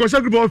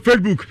konkosa group of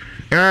Facebook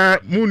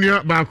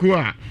munia ba ko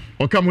a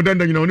o ka mo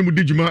danda nyina oni mu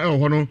digima e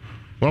ho no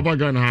wa ba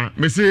ga na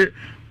me se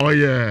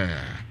oye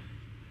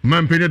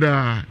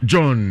Mampeneda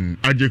John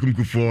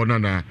Ajekumkufo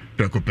na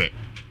prekope.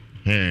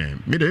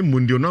 Me de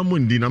mundi na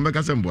mundi na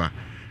mbeka semboa.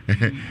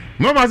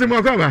 Mo ba se mo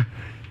kwa ba.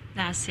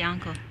 That's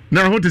uncle.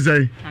 Na ho te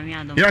say.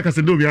 Ya ka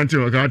se do bi anti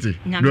o ka ati.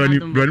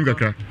 Bronim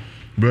kakra.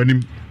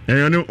 Bronim.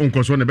 No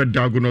onkoso na be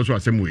dago no so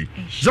asem we.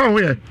 So ho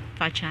ye.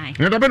 Fachai.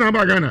 Na da be na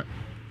ba Ghana.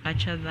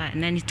 Facha ba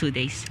na 2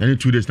 days. Any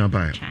 2 days na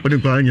ba. O de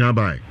kwa nya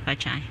ba.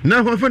 Fachai.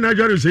 Na ho fa na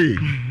jaro say.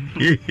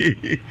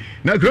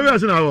 Na kroya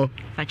so na ho.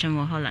 Facha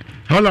mo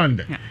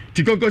Holland.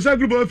 Ti konkosa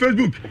group on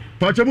Facebook.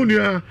 Facha mu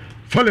nia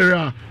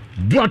Falera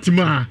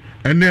Boatma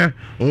ene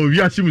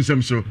Ewiase Mu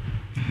Nsem so.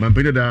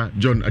 Mampeneda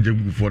John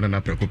Ajekumkufo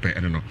na prekope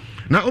ene no.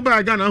 Na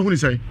oba Ghana hu ni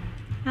say.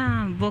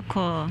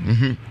 Boko.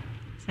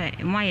 Say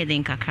moye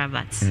den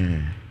kakrabat.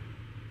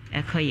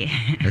 Ekoye.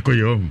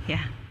 Yeah.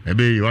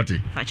 Ebe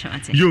yoti.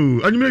 Fachimate. Yo,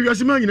 anyume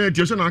Ewiase ma nyina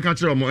ti so na aka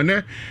kire mo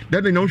ene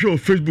that na hwe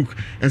Facebook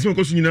enso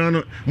ko so nyina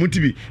no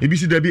montibi ebi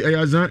si da bi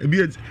ayazan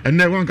ebi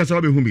ene wan kasa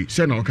obe hu bi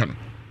se na oka no.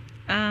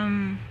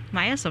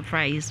 My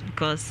surprise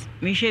because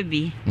me should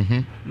be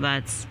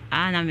but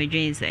ana me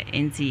dream say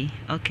enti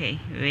okay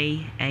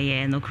we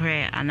no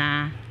cry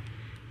ana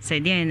say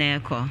dey na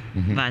eko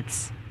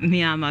but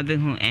me am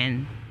abehu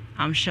and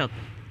I'm shocked.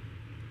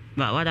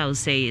 But what I would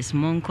say is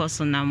monko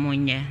na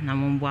monye na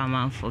mombo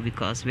amanfo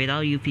because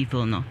without you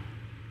people no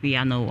we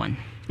are no one.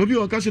 Obi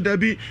o kase da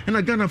bi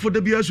na Ghana for da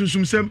bi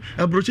asusum sem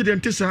abroche de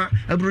ntesa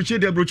abroche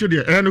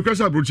de no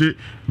kwasa abroche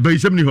bai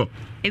sem ni ho.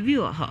 Ebi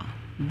o ho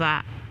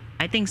but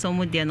I think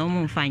some there no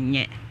more fun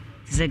yet.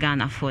 the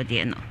Ghana for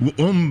the no.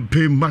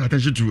 Pay more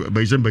attention to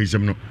by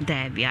some no.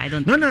 There be I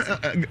don't. No,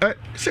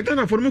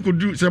 second for me could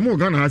do some more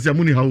Ghana has a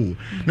money how.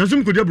 Now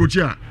some could approach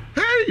here.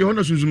 Hey, you want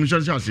to some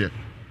chance here.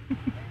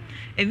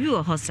 If you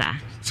were hossa,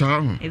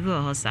 so if you were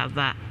hossa,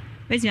 but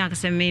maybe I can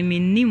say me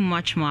knew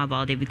much more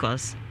about it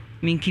because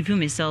me keeping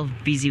myself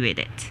busy with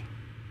it,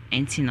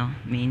 and you know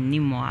me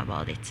knew more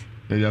about it.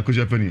 Yeah, because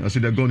Japanese. I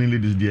said they're going in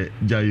ladies there.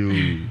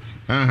 Jayu.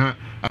 I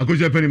could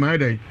Japanese my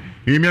day.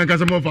 You mean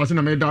I more fast and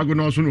I made dog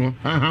no sooner.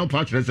 How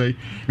patch let's say.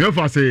 You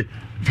fast say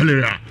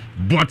Valeria,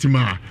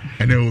 Baltimore,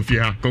 and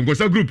Elfia,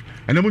 Congosa group,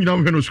 and then we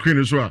don't have no screen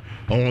as well.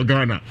 Or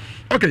Ghana.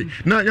 Okay,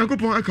 now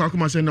Yankopon I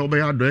come and say no by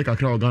our break a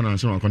crowd Ghana and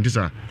so on.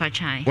 Contessa.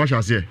 Pachai. What shall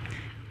I say?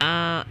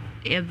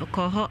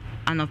 Coho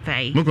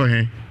anopay. Moko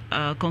he.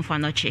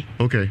 Confanoche.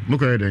 Okay,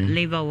 Moko then.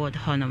 Labor ward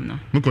honum no.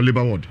 Moko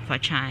labor ward.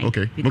 Pachai.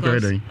 Okay,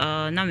 Moko then.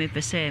 Now me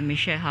pese me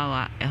share how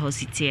a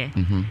hositier.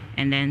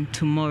 And then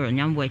tomorrow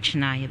nyam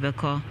wechna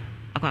yebeko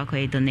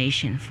akwa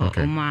donation for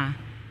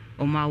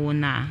Oma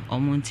wona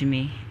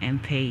omuntimi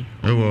and pay.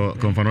 Ewo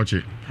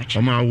Confanoche.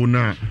 Oma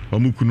wona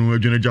omukunu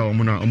adweneja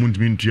omuna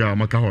omuntimi ntua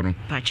maka ho no.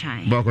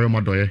 Pachai. Ba ko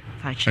madoye.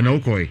 Pachai. And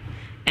okoi.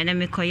 And then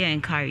me koye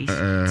encourage.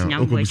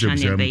 Nyam wechna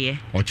nebeye.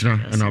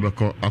 Ochina and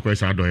abeko akwa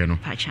sa adoye no.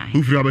 Pachai.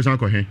 Who free abesan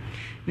ko he?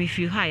 We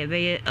feel high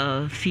be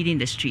feeding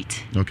the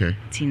street. Okay.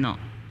 Tino.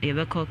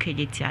 Yebeko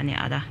KJT and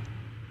other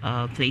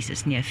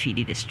places near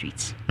feeding the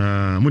streets.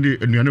 Mudi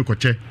aduane ko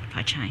che.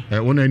 Pachai.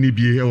 Wona ni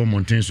bie e wo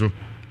mountain so.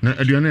 Na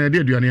aduane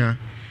de aduane a.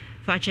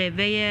 Pachai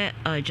be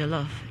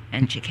jollof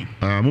and chicken.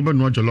 Mo be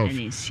no jollof.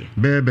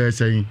 Be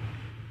say.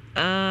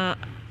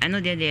 I know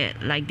they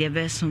like their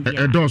best soon.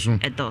 A dozen.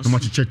 No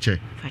much cheche.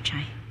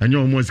 Pachai. And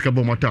your most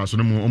cabo mata so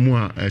no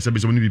more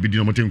service only be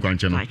no mountain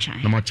kwanche no.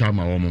 Pachai. No much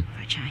ama omo.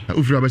 Pachai.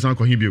 Ufri abesan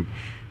ko hibio.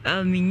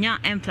 Minya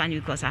and plan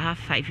because I have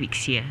 5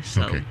 weeks here.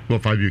 So okay. Well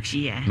 5 weeks.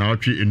 Yeah. Now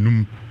twi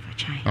enum.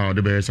 Pachai.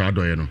 The best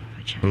adoye no.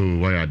 Oh,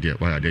 why are there?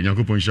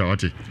 Yankopon sha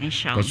wate.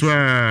 Inshallah.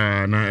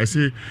 Because na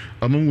ese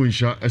amonwo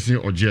nsha ese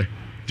oje.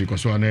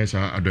 Because one is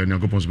adoye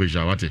Yankopon so be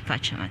sha wate.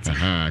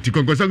 Pachai. Ti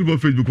konkosa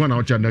group Facebook one na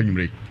o cha na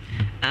nwumre.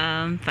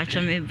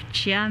 Pachai me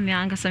chia me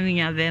angasa me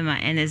nya bema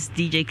and it's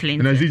DJ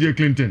Clinton. And DJ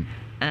Clinton.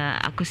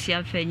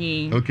 Akosia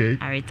Fenyi. Okay.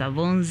 Arita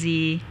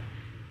Bonzi.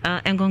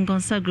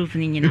 Engongonsa group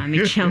ni nyina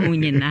me chia hu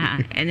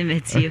nyina ene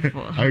metie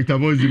for. Arita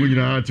Bonzi mu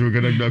nyina atu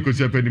kana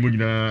Akosia Fenyi mu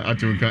nyina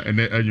atu ka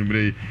ene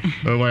anwumre.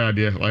 Why are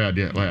there?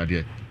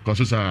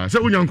 Because say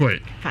unyanko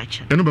e.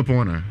 Pachai. Eno be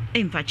pon na.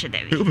 Pachai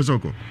David. E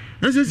ofesoko.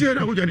 Na se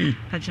na go jani.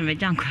 Pachai me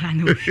jankola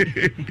no.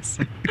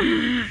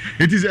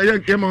 It is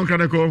a man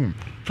kana ko.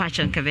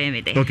 Pachai kave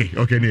me de.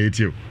 Okay, na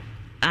etio.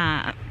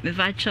 Me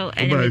pachai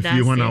ene me da. Ba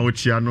fi ho na o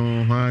chia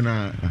no ha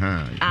na.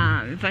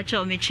 Me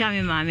pachai me chia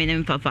me ma me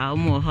ne papa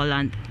omo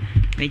Holland.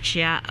 Me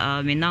chia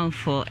me now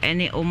for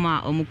any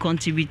omu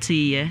contribute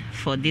here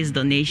for this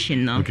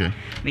donation no. Okay.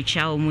 Me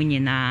chia omu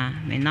nyina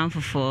me now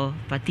for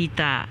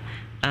Patita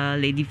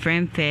Lady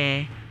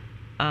Prempe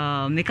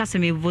me kase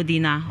me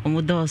vodina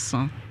omu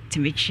doso to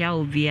me chia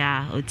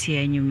obia oti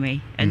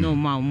enyume eno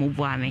ma omu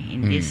boa me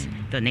in this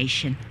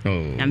donation.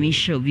 Na me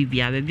show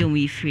bibia be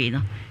omu free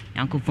no.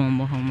 Yankopon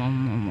mo.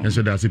 And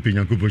so that's a pin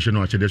Yankopon show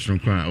no achede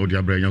sron kwan o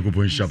dia bra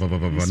Yankopon sha papa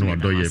no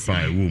adoye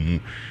pa e wo mu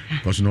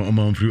because no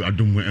o free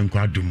adum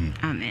enko adum.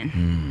 Amen.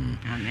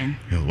 Amen.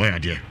 Why are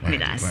there? Me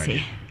da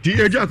say. Ti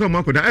eja ko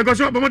makoda e go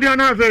so bomo dia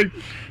na fe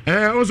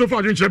also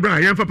for adun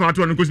chebra yen fa part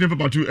 1 ko sin fa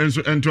part 2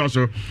 enso ento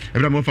aso e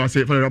bra mo fa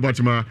say for about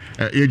ma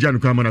eja no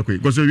kwa mana ko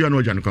go so wi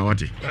no eja no kwa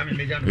wate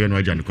wi no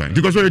eja no kwa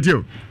ti go so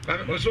etio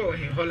o so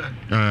in Holland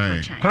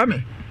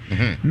Kwame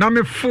na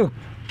me fo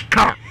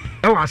ka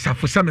e wa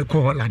asafo sa me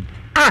ko Holland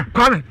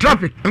Kwame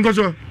traffic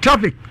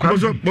traffic go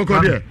so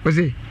boko there o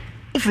say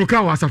ufru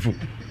ka wa asafo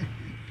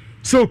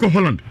so ko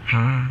Holland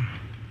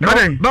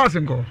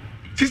Basenko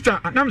sister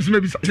na me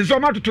maybe so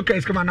ma to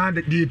case come na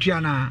the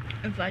etua na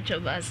Pachai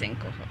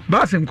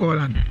Basenko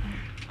Holland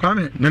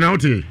Kwame na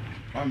ote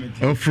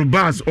o fru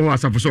bas o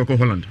asafo so ko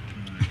Holland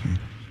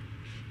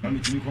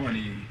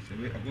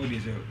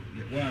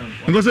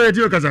Ngo so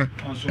etio kasa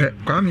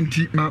Kwame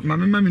nti ma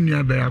me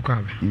nua be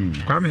akwa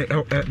Kwame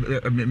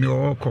me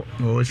woko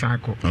o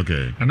sanko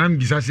okay na me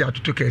bisa si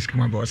atoto case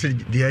come ba o se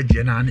de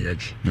agie na na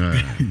agie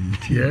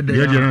ti e de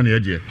agie na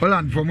agie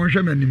Holland for mo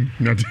hwe manim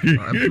na ti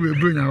we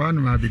brunya wa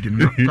no ma bidi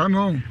no Kwame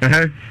on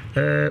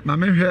ma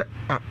me hwe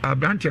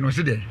abrante no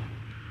se de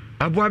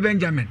Aboa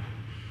Benjamin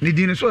ni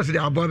din so se de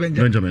Aboa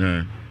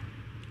Benjamin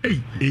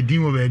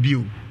edin wo ba bi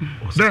o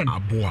ben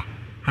Aboa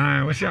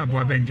we se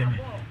Aboa Benjamin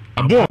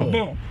Abo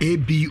Abo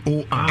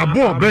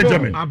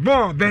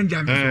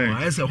Benjamin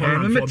I say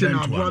Holland for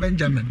Abo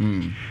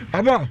Benjamin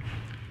Abo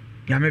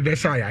ya me be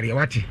sa yare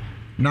wati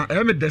na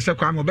e me de se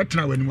kwa mo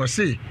betena wani wo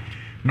se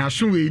na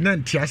so we na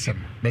ntiasem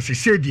be se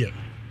sedie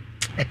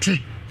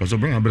ete koso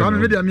bra abra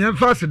me de me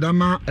emfa se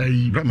dama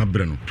bra ma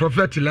bra no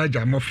prophet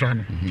Elijah mofra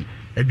no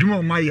adwuma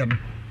o maye no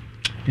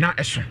na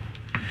eso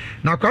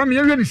na kwa me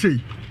yehwe ni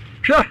sei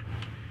hwe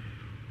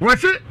wo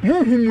se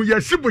huhum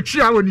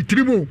yasibochi a woni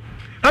trimo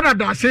ana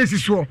da sensi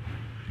so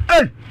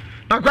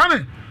na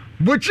Kwame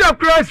bochi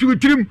akura si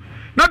witrim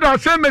na da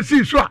se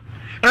mesi so a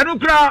eno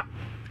kra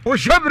wo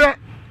hyebre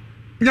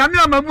nyame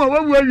amamu a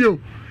wawu awie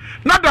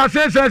na da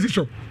se si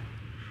so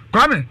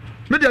kwame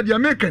me de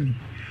American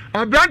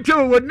abrante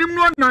wo nim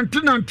no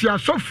nante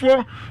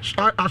asofo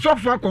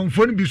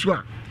konfo no bi so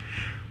a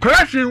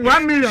correction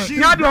 1 million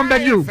nya de on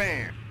bagi o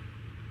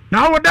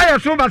na wo da ye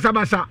so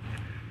basa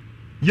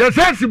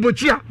yesesi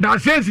bochia da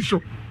se si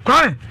so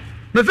kwame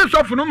me se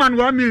sofo no man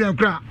 1 million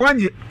kra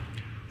wanye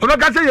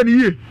obeka se ye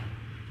ni ye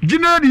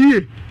gina ni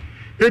ye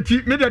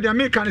eti me de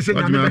American se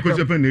nyame ko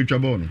se pen na etwa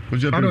ball no ko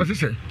se pen ado se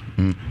se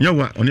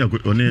yawa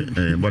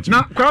oni but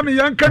na kwame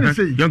yanka ni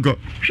se yanko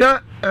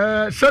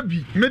hwe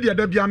sabi media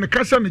da bia me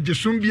kasa me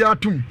jesum bia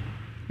tum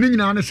ni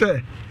nyina ne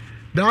se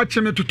da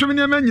cheme tutum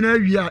ne ma nyina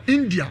awia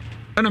India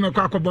ana me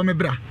kwa akobọ me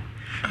bra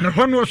na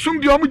hono sum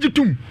bia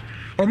omugitum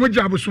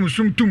omugya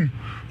sum tum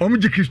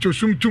omugyi Kristo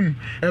sum tum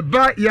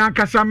eba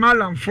yankasa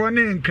malamfo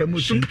ne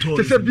nkamusum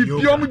se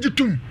bibia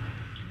omugitum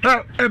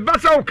eba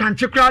sa o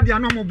kanche kra dia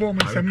no mo bo mo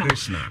sema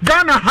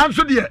Ghana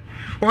hanso de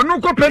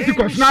onu ko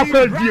Pentecost na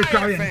kwa die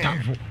kra ye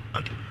ntamfo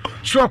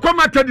so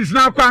akoma tedis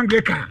na akwa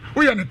Anglican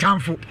wo ye ne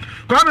tamfo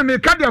kwa me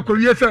ka de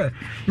akowie se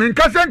me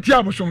nkasa ntia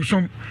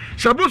abosomsom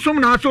sabosom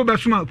na aso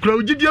besoma kra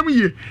ogidiam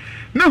ye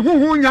ne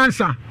huhu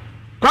nyansa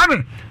kwa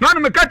me na no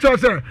me ka che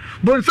se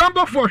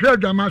bonsambo fo hwe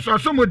adwama so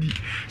asomodi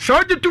se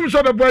ogitum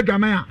so bebo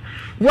adwama a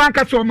wo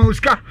ankasa o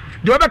mauska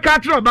de obeka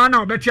tro ba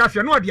na obeti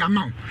ase na odi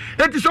amaw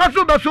enti so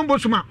so besombo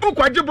soma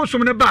ukwaje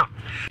bosom ne ba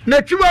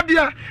na tiwade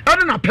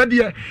e na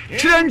pede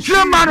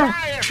chirenchirema no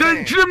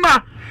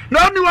chirenchirema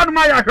na oni wanu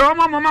ma ya hwe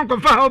mama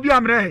nkofa ha obi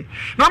amre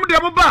na mo de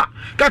mo ba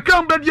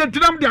kakra mbedi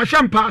entinam de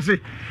ahyampa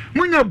ase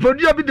munya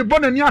bodia bi de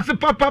bonani ase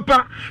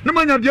papa na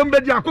munya de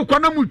mbedi akokwa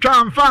na mutwa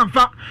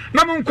amfa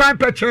na mo nkwan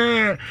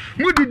peche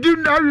mudidi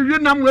na wiwi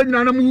na mo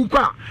anyina na mo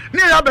kwa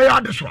ne ya be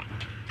ya de so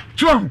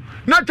so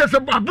na chese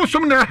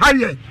abosom na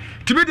haye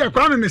tibi de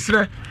kwa me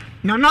mesre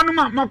na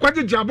nanuma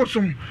makwaje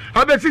abosom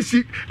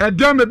abesisi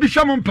edem bi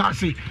hyam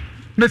mpase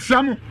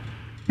mesamo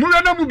mo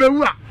na mo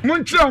bewu a mo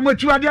nkyere o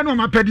machiwade na o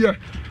mapede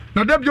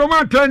na da bio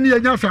man tan ni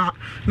anya sa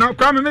na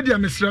kwa me de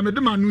mesra me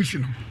de manusi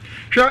no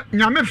hwe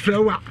nyame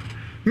frewa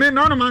me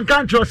na no man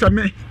kan tro se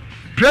me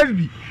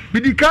presby bi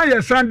di kan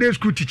ye Sunday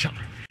school teacher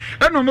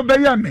eno mo be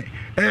ya me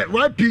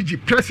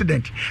YPG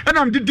president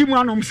ena am didi mu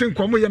anom se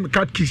nkomo ye me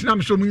catechist na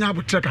me so munya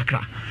abotre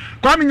kakra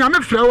kwa me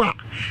nyame frewa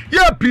ye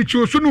preach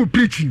o so no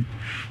preaching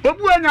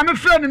obu anya me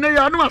frɛ ne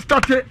ya no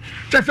start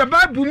chese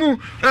bible mu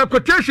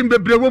quotation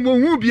bebrewo mo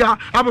hu bia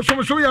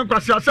abosom so ye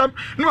nkwase asam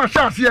no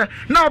ahyase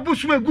na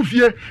abosum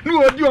agufie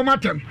no odi o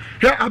matem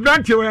hwe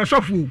abrante wo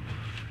yesofo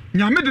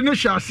nyame de no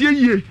hyase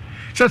yie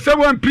chese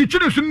wan preach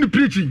ne so no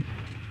preaching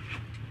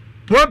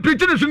wan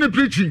preach ne so no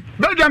preaching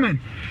Benjamin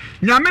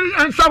nyame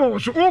ansa wo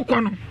so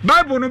ukọ no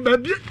bible no ba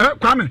bi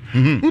kwame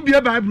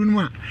ubie bible no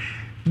a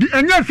di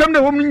enya nsem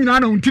na wo mu nyina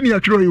na untini ya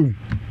twero ye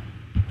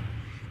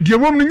die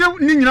wom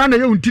ni nyina na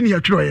ye untini ya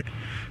twero ye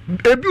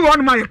ebi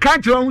won ma ye ka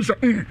kyerɛ wo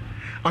sɛ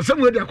asɛm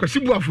we de akwasi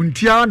bu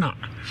afuntia na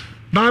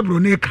bible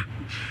ne ka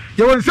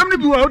ye won nsɛm ne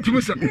bi wa otumi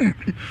sɛ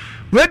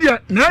we de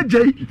na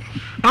agye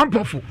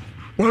ampofo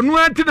wonu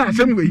anti na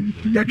asɛm we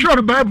ye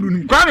twero bible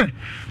nim kwame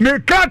me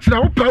ka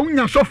kyerɛ wo pa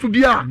unya sɔfo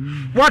bi a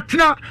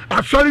watena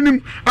asɔre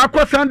nim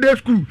akɔ Sunday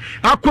school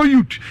akɔ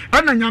youth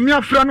ana nyame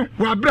afra no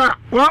wa bra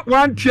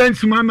wa antia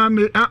nsima ma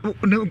me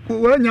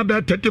wa nya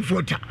be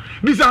 34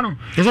 bisa no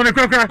so ne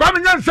krakra kwa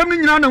me nya nsɛm ni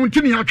nyina na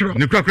untini ya twero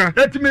ne krakra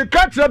eti me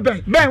ka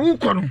kyerɛ ben wo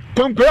kɔ no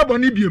konkoya bɔ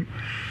ne biem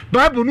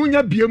bible no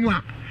nya biem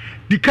a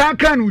di kan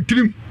no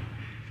utirim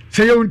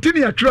sɛ ye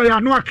untini ya twero ya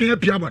no akan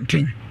apia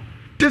bonten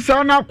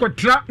tisa na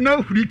akotra na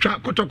huri twa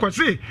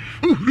kotokose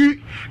uhuri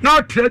na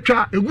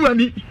otretwa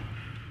eguani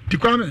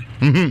dikwame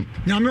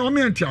nyame o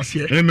me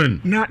entiase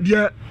amen na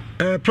de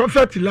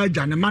prophet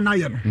Elijah ne mana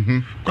ye no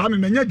kwame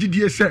menya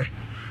gidie se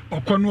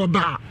okono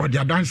oba o de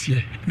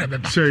adanse na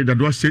beba say that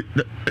was say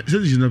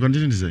is not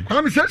continue to say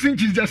kwame say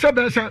inches just say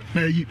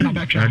na yi na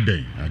batwa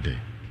adai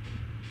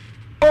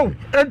oh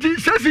enti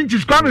 6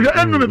 inches kwame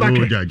hwe enu me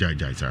batwa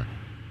ja sir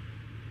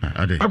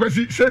adai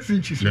akwasi 6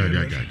 inches ja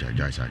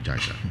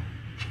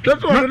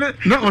that's what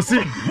na o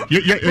see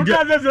yeah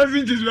that's 6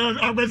 inches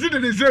akwasi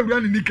de say ura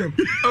ni nikam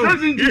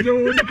 6 inches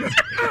o nikam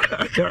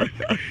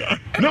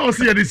na o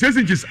see the 6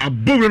 inches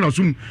above na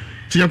sum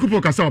ti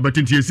yakupo kasa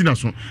obatinti esi na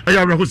so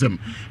aya awra hosem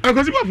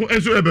akwasi bafo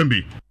enso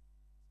ebembe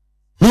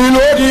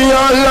Nilodi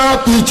ala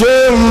piche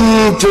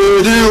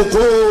tedi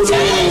ko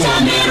chenja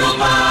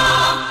mirupa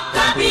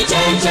kapi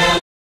chenja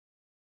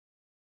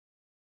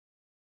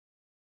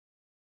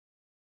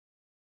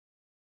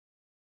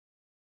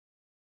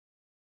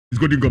is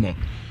good ngomo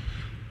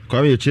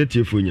kwa me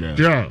chetie fo nyina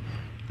yeah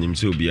nim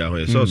se obi a ho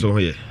ye so ho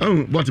ye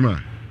oh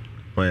botma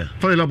oya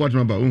fa la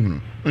botma ba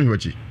ohunu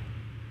ohwachi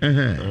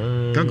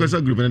kan ko sa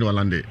group ne de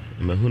walande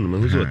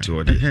mahunu so te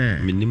ode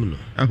minim no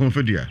ahon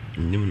fadua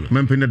minim no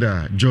mampene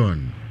da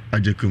John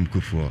ajekum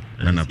kufuo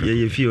na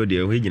ye fi ode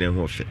ho nyina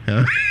ho fe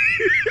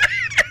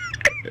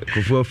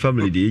kufuo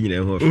family de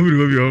nyina ho fe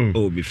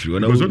o bi firi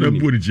na so na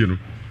buo di no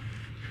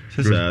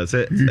sasa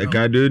se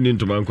ka do ni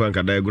ntoma nkwa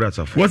nkada egura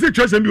safo was it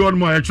choice bi won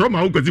mo e tro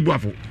ma wo kwasi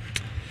buafo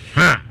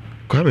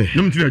kwame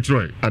no mtina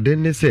chroy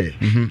adenne say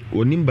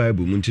onim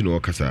bible mu nti no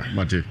okasa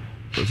mate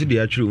osi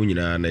de atwere wo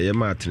nyina na ye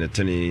ma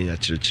tenetene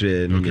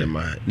akyerkyere ne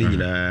nyema ne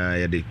nyina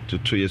ye de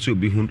toto ye so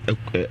obi hu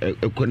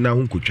na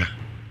hu nkotwa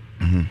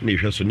ne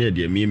hwe so ne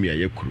de amiamia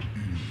ye kuru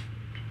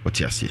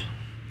oti ase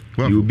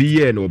you be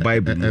here no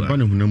bible e ba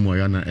ne hunamu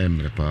ya na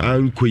emre pa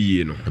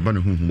ankoyie no e ba ne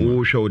huhu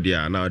wo hwe wo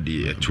de na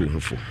de etu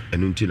hufo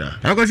enu nti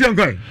na akwasi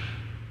ankai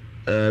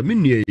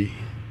minnie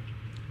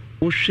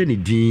wo hwe ne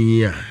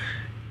din a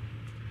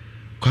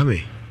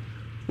kwame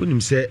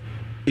wonim se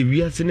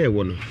ewiase na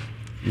ewo no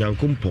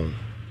nyankompon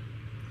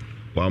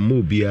wa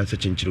mo bia se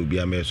chinchira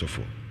obia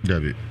mesofo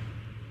david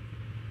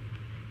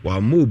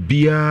wa mo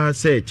bia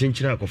se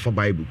chinchira akofa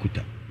bible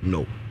kuta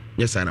no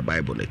yes na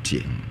bible na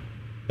tie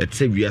et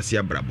se wiase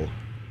abrabo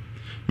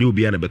ni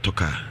obia na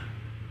betoka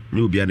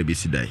ni obia na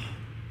besidan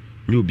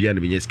ni obia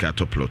na benyeska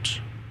top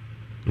plot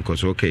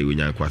because okay we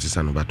nyan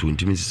kwasesa no but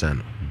ntimi sesa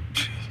no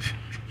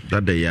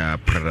dada ya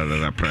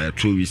pra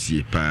to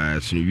wisie pa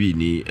sunu wi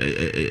ni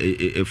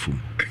efum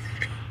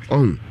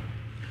on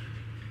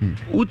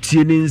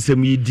utie ni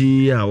nsem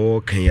yidin a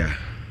wo kan ya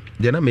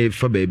de na me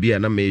fa ba bia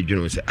na me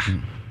dweno se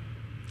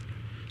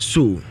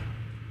so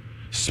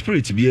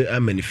spirit be a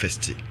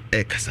manifest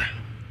kasa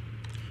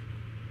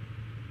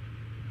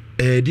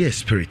dear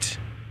spirit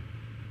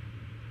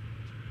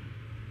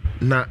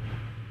na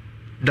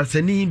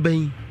dasani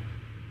ben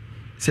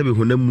sebe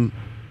honamu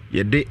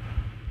ye de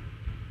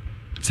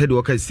said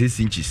waka 6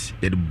 inches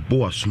ye de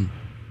bo asum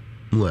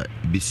mu a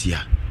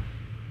besia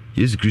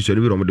Jesus Christ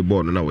ni ro mo de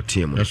bo no na wo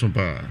team eso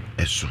pa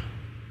eso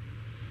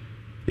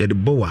ye de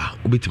bo a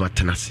obetima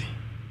tenase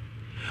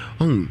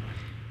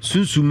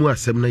sunsumu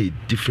asem na is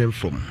different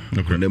from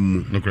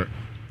honamu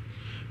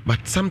but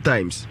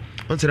sometimes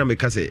once na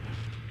make say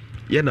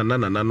ye na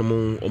no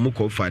mo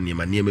omuko fa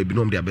niema bi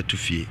no mo de abeto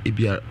fie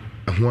ebia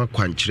ho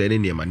akwankyere ne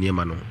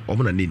niema no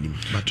omo na nenim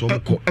but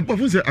omko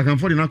apafo se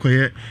akanfo de na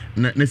koye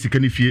na sika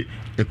ni fie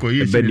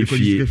ekoye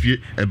sika fie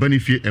ebani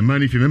fie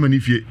emani fie memani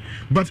fie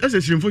but as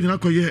sirimfo na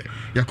koye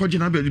yakoje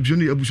na abuso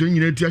ni abuso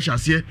nyina ti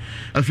ahyase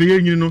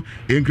afeye nyini no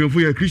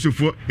enkrefo ya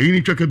kristofo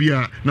eyini twaka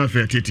bia na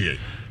afa tete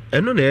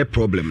eno na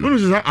problem no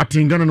so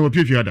atinga na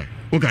opiefie ada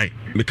okay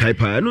me kai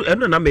pa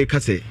eno na me ka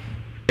se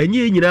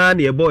enye nyina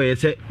na eboye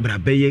se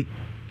brabeye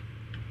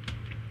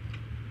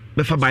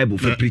befa bible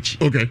for preach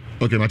okay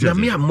Matthias na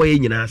me amoye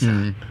nyina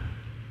sa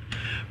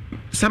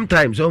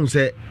sometimes on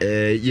say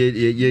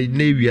ye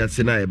na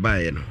Ewiase na e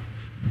bae no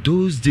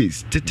those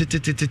days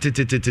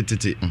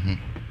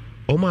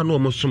o ma no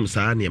mo som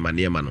sa na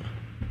ema no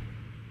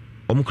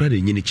o mo kra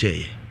de nyini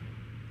cheye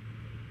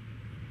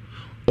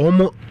o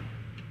mo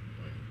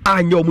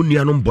anya o mo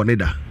nua no mbone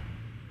da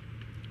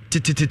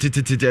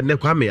ne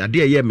kwa me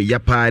ade ye me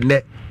yapa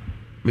ne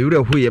me wura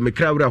ho ye me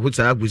kra wura ho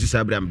sa agusi sa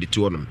abram de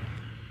to no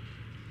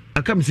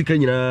akam sika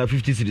nyina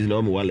 50 cedis na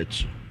o mo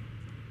wallet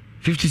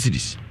 50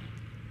 cedis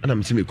ana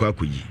me se me kwa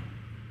akoyi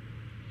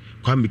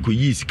kwa me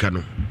koyi sika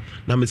no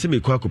na me se me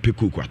kwa akope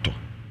koku ato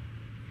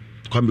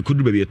kwa me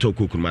kodu ba bi eto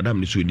koku madam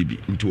ni so ni bi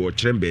nti o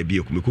kyerem ba bi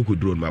e me koku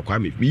duro no kwa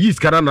me yi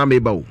sika na me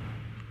ba o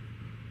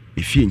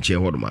me fie nche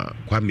ho no ma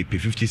kwa me pe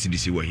 50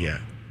 cedis wo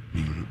hia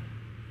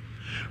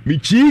me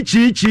chi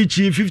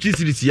 50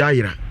 cedis ya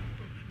yira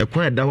e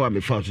kwa da ho a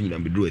me fa so nyina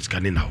me duro sika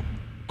ne na ho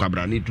kwa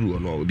bra ne duro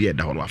no obi e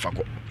da ho no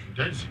afako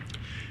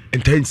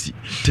intensi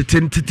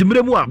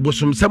tetemre mu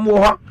abosom sam wo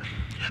ho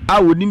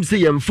a wonim se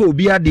yemfa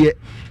obi ade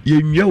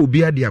yenwa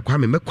obi ade akwa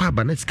me mekwa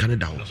aba na sika ne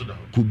da ho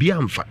ko bi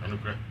amfa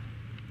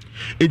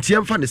enti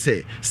yemfa ne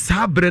se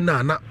sabre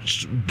na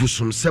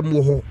bosom sam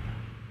wo ho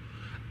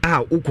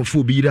a ukofo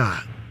obi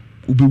ra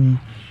ubewu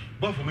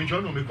ba for me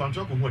jono me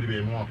kwanto ko ho de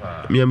be mo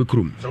pa mi am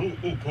krum so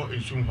o ko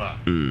ensum ha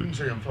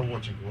se yemfa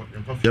watching ko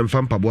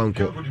yemfa mpabo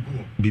anko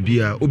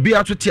bibia obi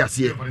atoti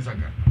ase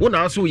wo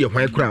na aso ye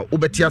hwan kra wo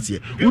beti ase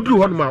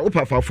wuduru ho no ma wo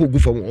pafafo ogu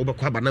fam wo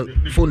bekwa ba na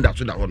phone da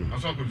so da ho no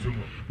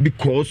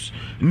because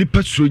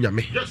nipa suro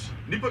nyame yes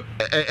nipa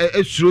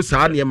esuro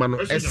saa ne ma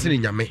no esene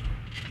nyame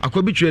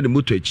akwa bi twere ne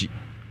moto achi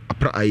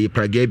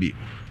praga bi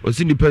o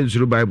si nipa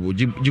nsuro bible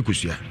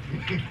jikusua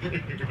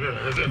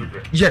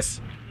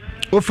yes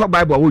ofa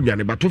bible awo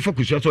nwane but ofa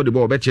kusua so de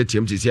bo obeche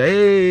tiem tisi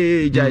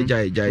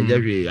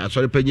jai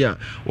asori panya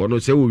wono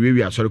se wo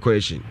wiwi asori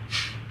correction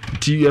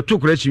ti ya to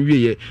correction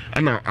wiye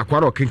ana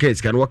akwara okenkan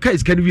sika no wakai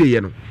sika no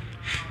wiye no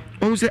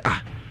on se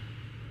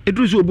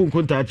edru so obu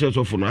nkonta ache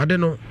so fo no ade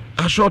no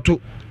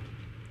ashoto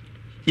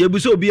ye bu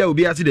so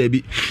obi ase da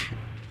bi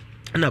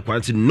ana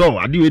kwanti no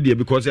ade we dia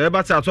because e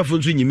ba sa asofo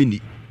nso nyimi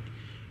ni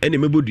ene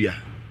mebodua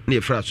na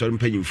efra asori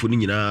mpanyimfo ni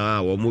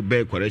nyina wo mo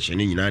be correction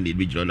ni nyina na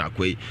ebi gino na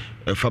akwai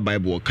fa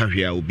bible ka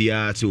hwe a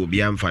obia se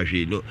obia mfa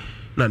hwe no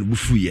na no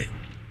bufuye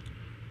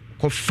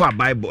ko fa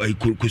bible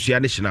kusua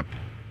ne snap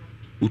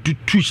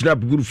otutu snap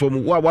guru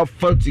form wa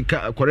fancy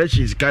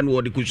corrections kan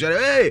wo de kusua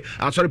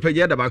asori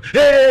panya da ba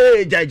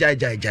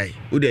jai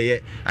o de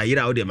ye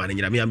ayira o de ma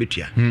nyina me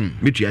ametua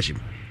metua shim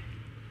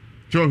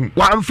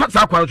wa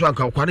amfasa kwa so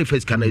anka kwa ne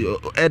face kan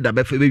da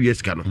be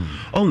Ewiase kan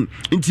on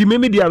nti me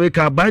media we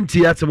ka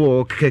banti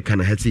atebo ke kan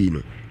hati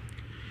no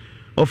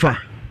ofa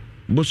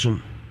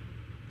bosom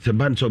sɛ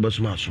ban sɛ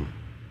wobɛsom asom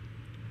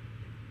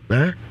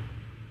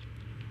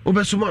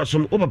wobɛsom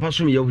asom wo papa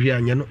som yɛhwɛ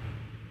anyɛ no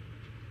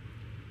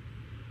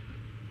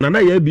nana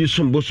yɛ bi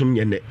som bosom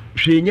nyɛ nɛ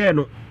hwee nyɛ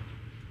no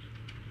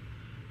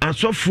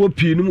asɔfoɔ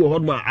pii no mu wɔ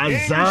hɔ no a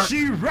ansaa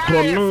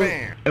korɔno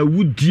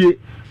awudie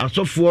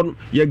asɔfoɔ no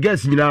yɛ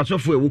gas nyinaa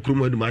asɔfoɔ ɛwɔ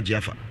kurom adum agye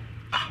afa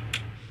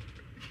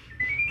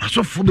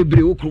asɔfoɔ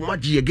bebree wɔ kurom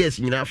agye yɛ gas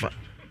nyinaa afa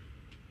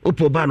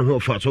wopɛ ɔbaa no ho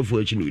ɔfa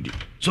asɔfoɔ akyi no odi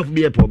sɔfo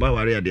bi yɛ pɛ ɔbaa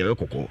ware adeɛ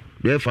ɛkɔkɔɔ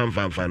deɛ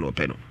ɛfa na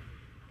ɔpɛ no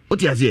wote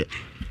aseɛ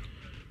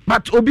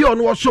but obi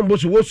ɔno wɔsom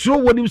bosom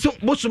wɔsuro wɔnim sɛ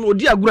bosom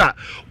odi agorɔ a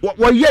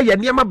wɔyɛ yɛ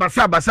nneɛma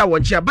basa wɔ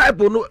nkyɛn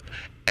bible no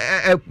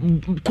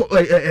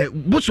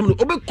bosom no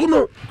ɔbɛku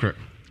no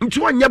nti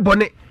wɔnyɛ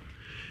bɔne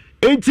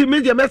enti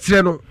media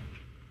mɛsrɛ no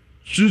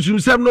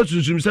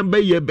sunsumsɛm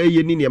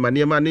bɛyɛ ni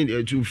nneɛma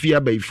ne fie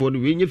abayifoɔ no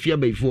wɔnyɛ fie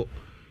abayifoɔ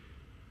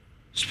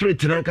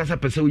spirit na nkasa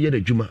pɛ sɛ woyɛ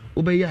n'adwuma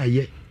wobɛyɛ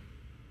ayɛ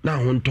na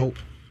ho ntɔw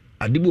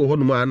ade bi wɔ hɔ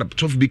nom a na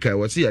tɔfo bi kae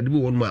wɔse ade bi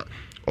wɔ hɔ nom a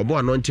ɔbɔ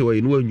anɔnte wɔ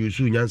yi no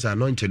wanyusu nyansa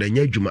anɔnte na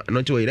nyɛ adwuma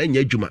anɔnte wɔ yi na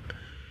nyɛ adwuma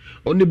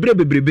ɔne berɛ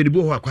bebrebe bi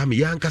wɔ hɔ akwa me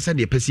yɛ ankasa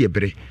deɛ pɛ sɛ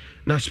yɛberɛ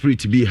na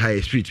spirit bi high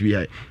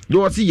deɛ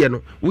wɔse yɛ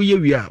no woyɛ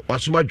wie a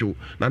wasom adwo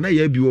na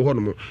yɛ bi wɔ hɔ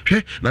nom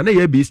hwɛ na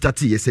yɛ bi start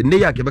yɛ sɛ nnɛ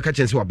yɛ a kɛbɛka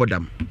kyɛn sɛ wabɔ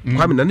dam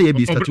kwa me na yɛ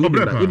bi start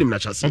wonim na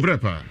hyɛse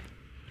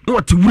na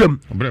wɔte wuram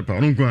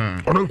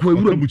ɔno nko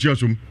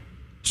wuram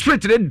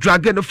spirit ne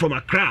dragon no from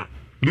Accra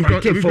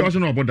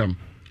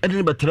ɛde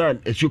ne bɛtena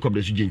asuo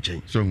kɔbrɛ so gye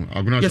nkyɛn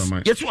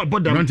yɛsɛ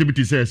wabɔdam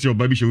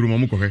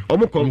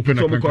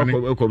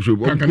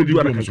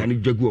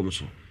ɔmokɔkankane gyagu ɔm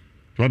so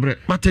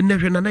mate nnɛ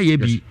hwɛ nana yɛ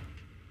bi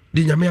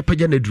de nyame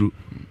apagya no aduro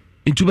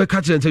nti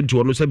wobɛka kyerɛ sɛ nti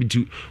ɔno sɛ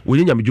biti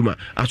wɔnyɛ nyame dwuma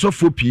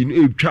asɔfoɔ pii no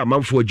ɛtwa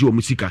amanfoɔ gye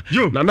ɔm sika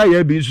nana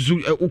yɛ bi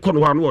nsusu wokɔ no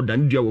hɔ a na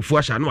wɔdane dua wɔfuo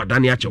ahyɛ na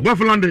wadane akyɛw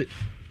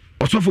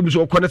ɔsɔfo bi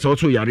so ɔkɔ ne sɛ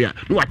ɔso yare a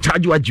na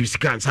wakyagye wagye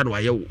sika ansa na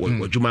wayɛ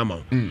wadwuma ama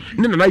wo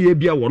ne nana yɛ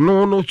bia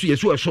wɔno no so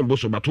yɛso ɛsom bo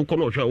so bato kɔ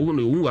no ɔhwɛ a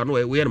wohu a no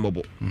woyɛ no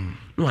mmɔbɔ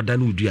na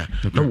wadane wo dua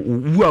na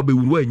wu a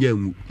bɛwu no woanya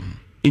nwu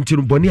nti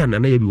no bɔne a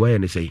nana yɛ bi wayɛ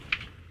ne sɛi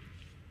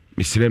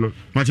mesrɛ no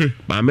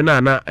maame no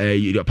ana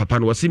papa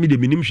no wɔse mede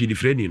menim hwee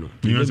difrɛ ni no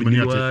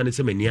ne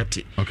sɛ m'ani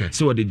ate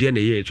sɛ wɔde deɛ na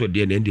ɛyɛ sɛ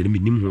ɔdeɛ na ɛndeɛ no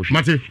menim ho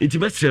hwee nti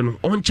bɛsrɛ no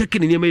ɔnkyɛke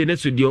ne nneɛma yɛ ne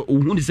so deɛ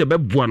ɔhu ne sɛ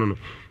bɛboa no no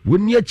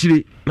wɔnni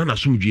akyire na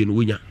nasomdwie no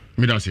wonya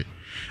medase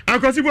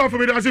akwasi bo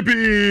afomede ase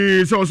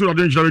pii sɛ ɔso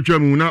rade nhyira betwa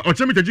mu na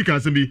ɔkyɛ metagyi ka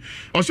asɛm bi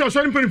ɔsɛ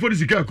ɔsɔre mpanimfoɔ de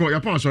sika ɛkɔ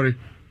yɛpɔn asɔre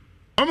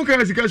ɔmo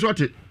ka sika so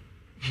ate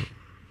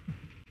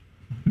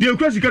deɛ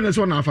nkura sika na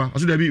ɛsɛ ɔna afa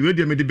ɔsɛ dabi wei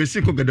deɛ mede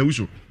bɛsi kɔ gadawu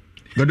so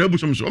gadawu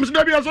som so ɔmo sɛ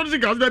dabi asɔre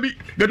sika ɔsɛ dabi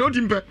gadawu ti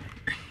mpɛ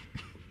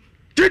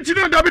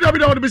kyinkyini dabi da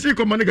wɔde bɛsi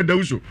kɔ ma ne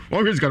gadawu so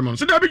ɔhwɛ sika no ma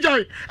sɛ dabi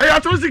gyae ɛyɛ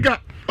asɔre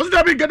sika ɔsɛ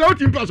dabi gadawu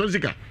ti mpɛ asɔre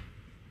sika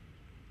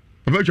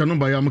abɛtwa no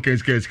ba ya mo ka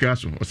sika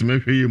so ɔsɛ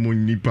mɛhwɛ yɛ mo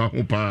nipa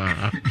ho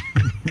paa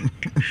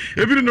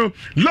ebi no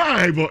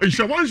live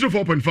Nhyira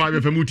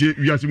 104.5 FM utie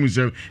Ewiase Mu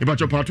Nsem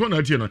ebacho part 1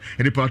 na tie no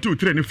e part 2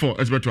 3 ne 4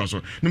 esbeto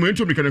aso no mo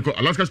ento mechanical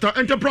Alaska Star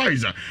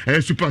Enterprise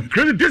super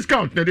credit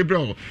discount na de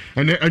bro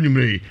ene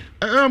anwumre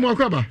mo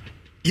akwaba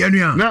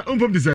yanua na umpom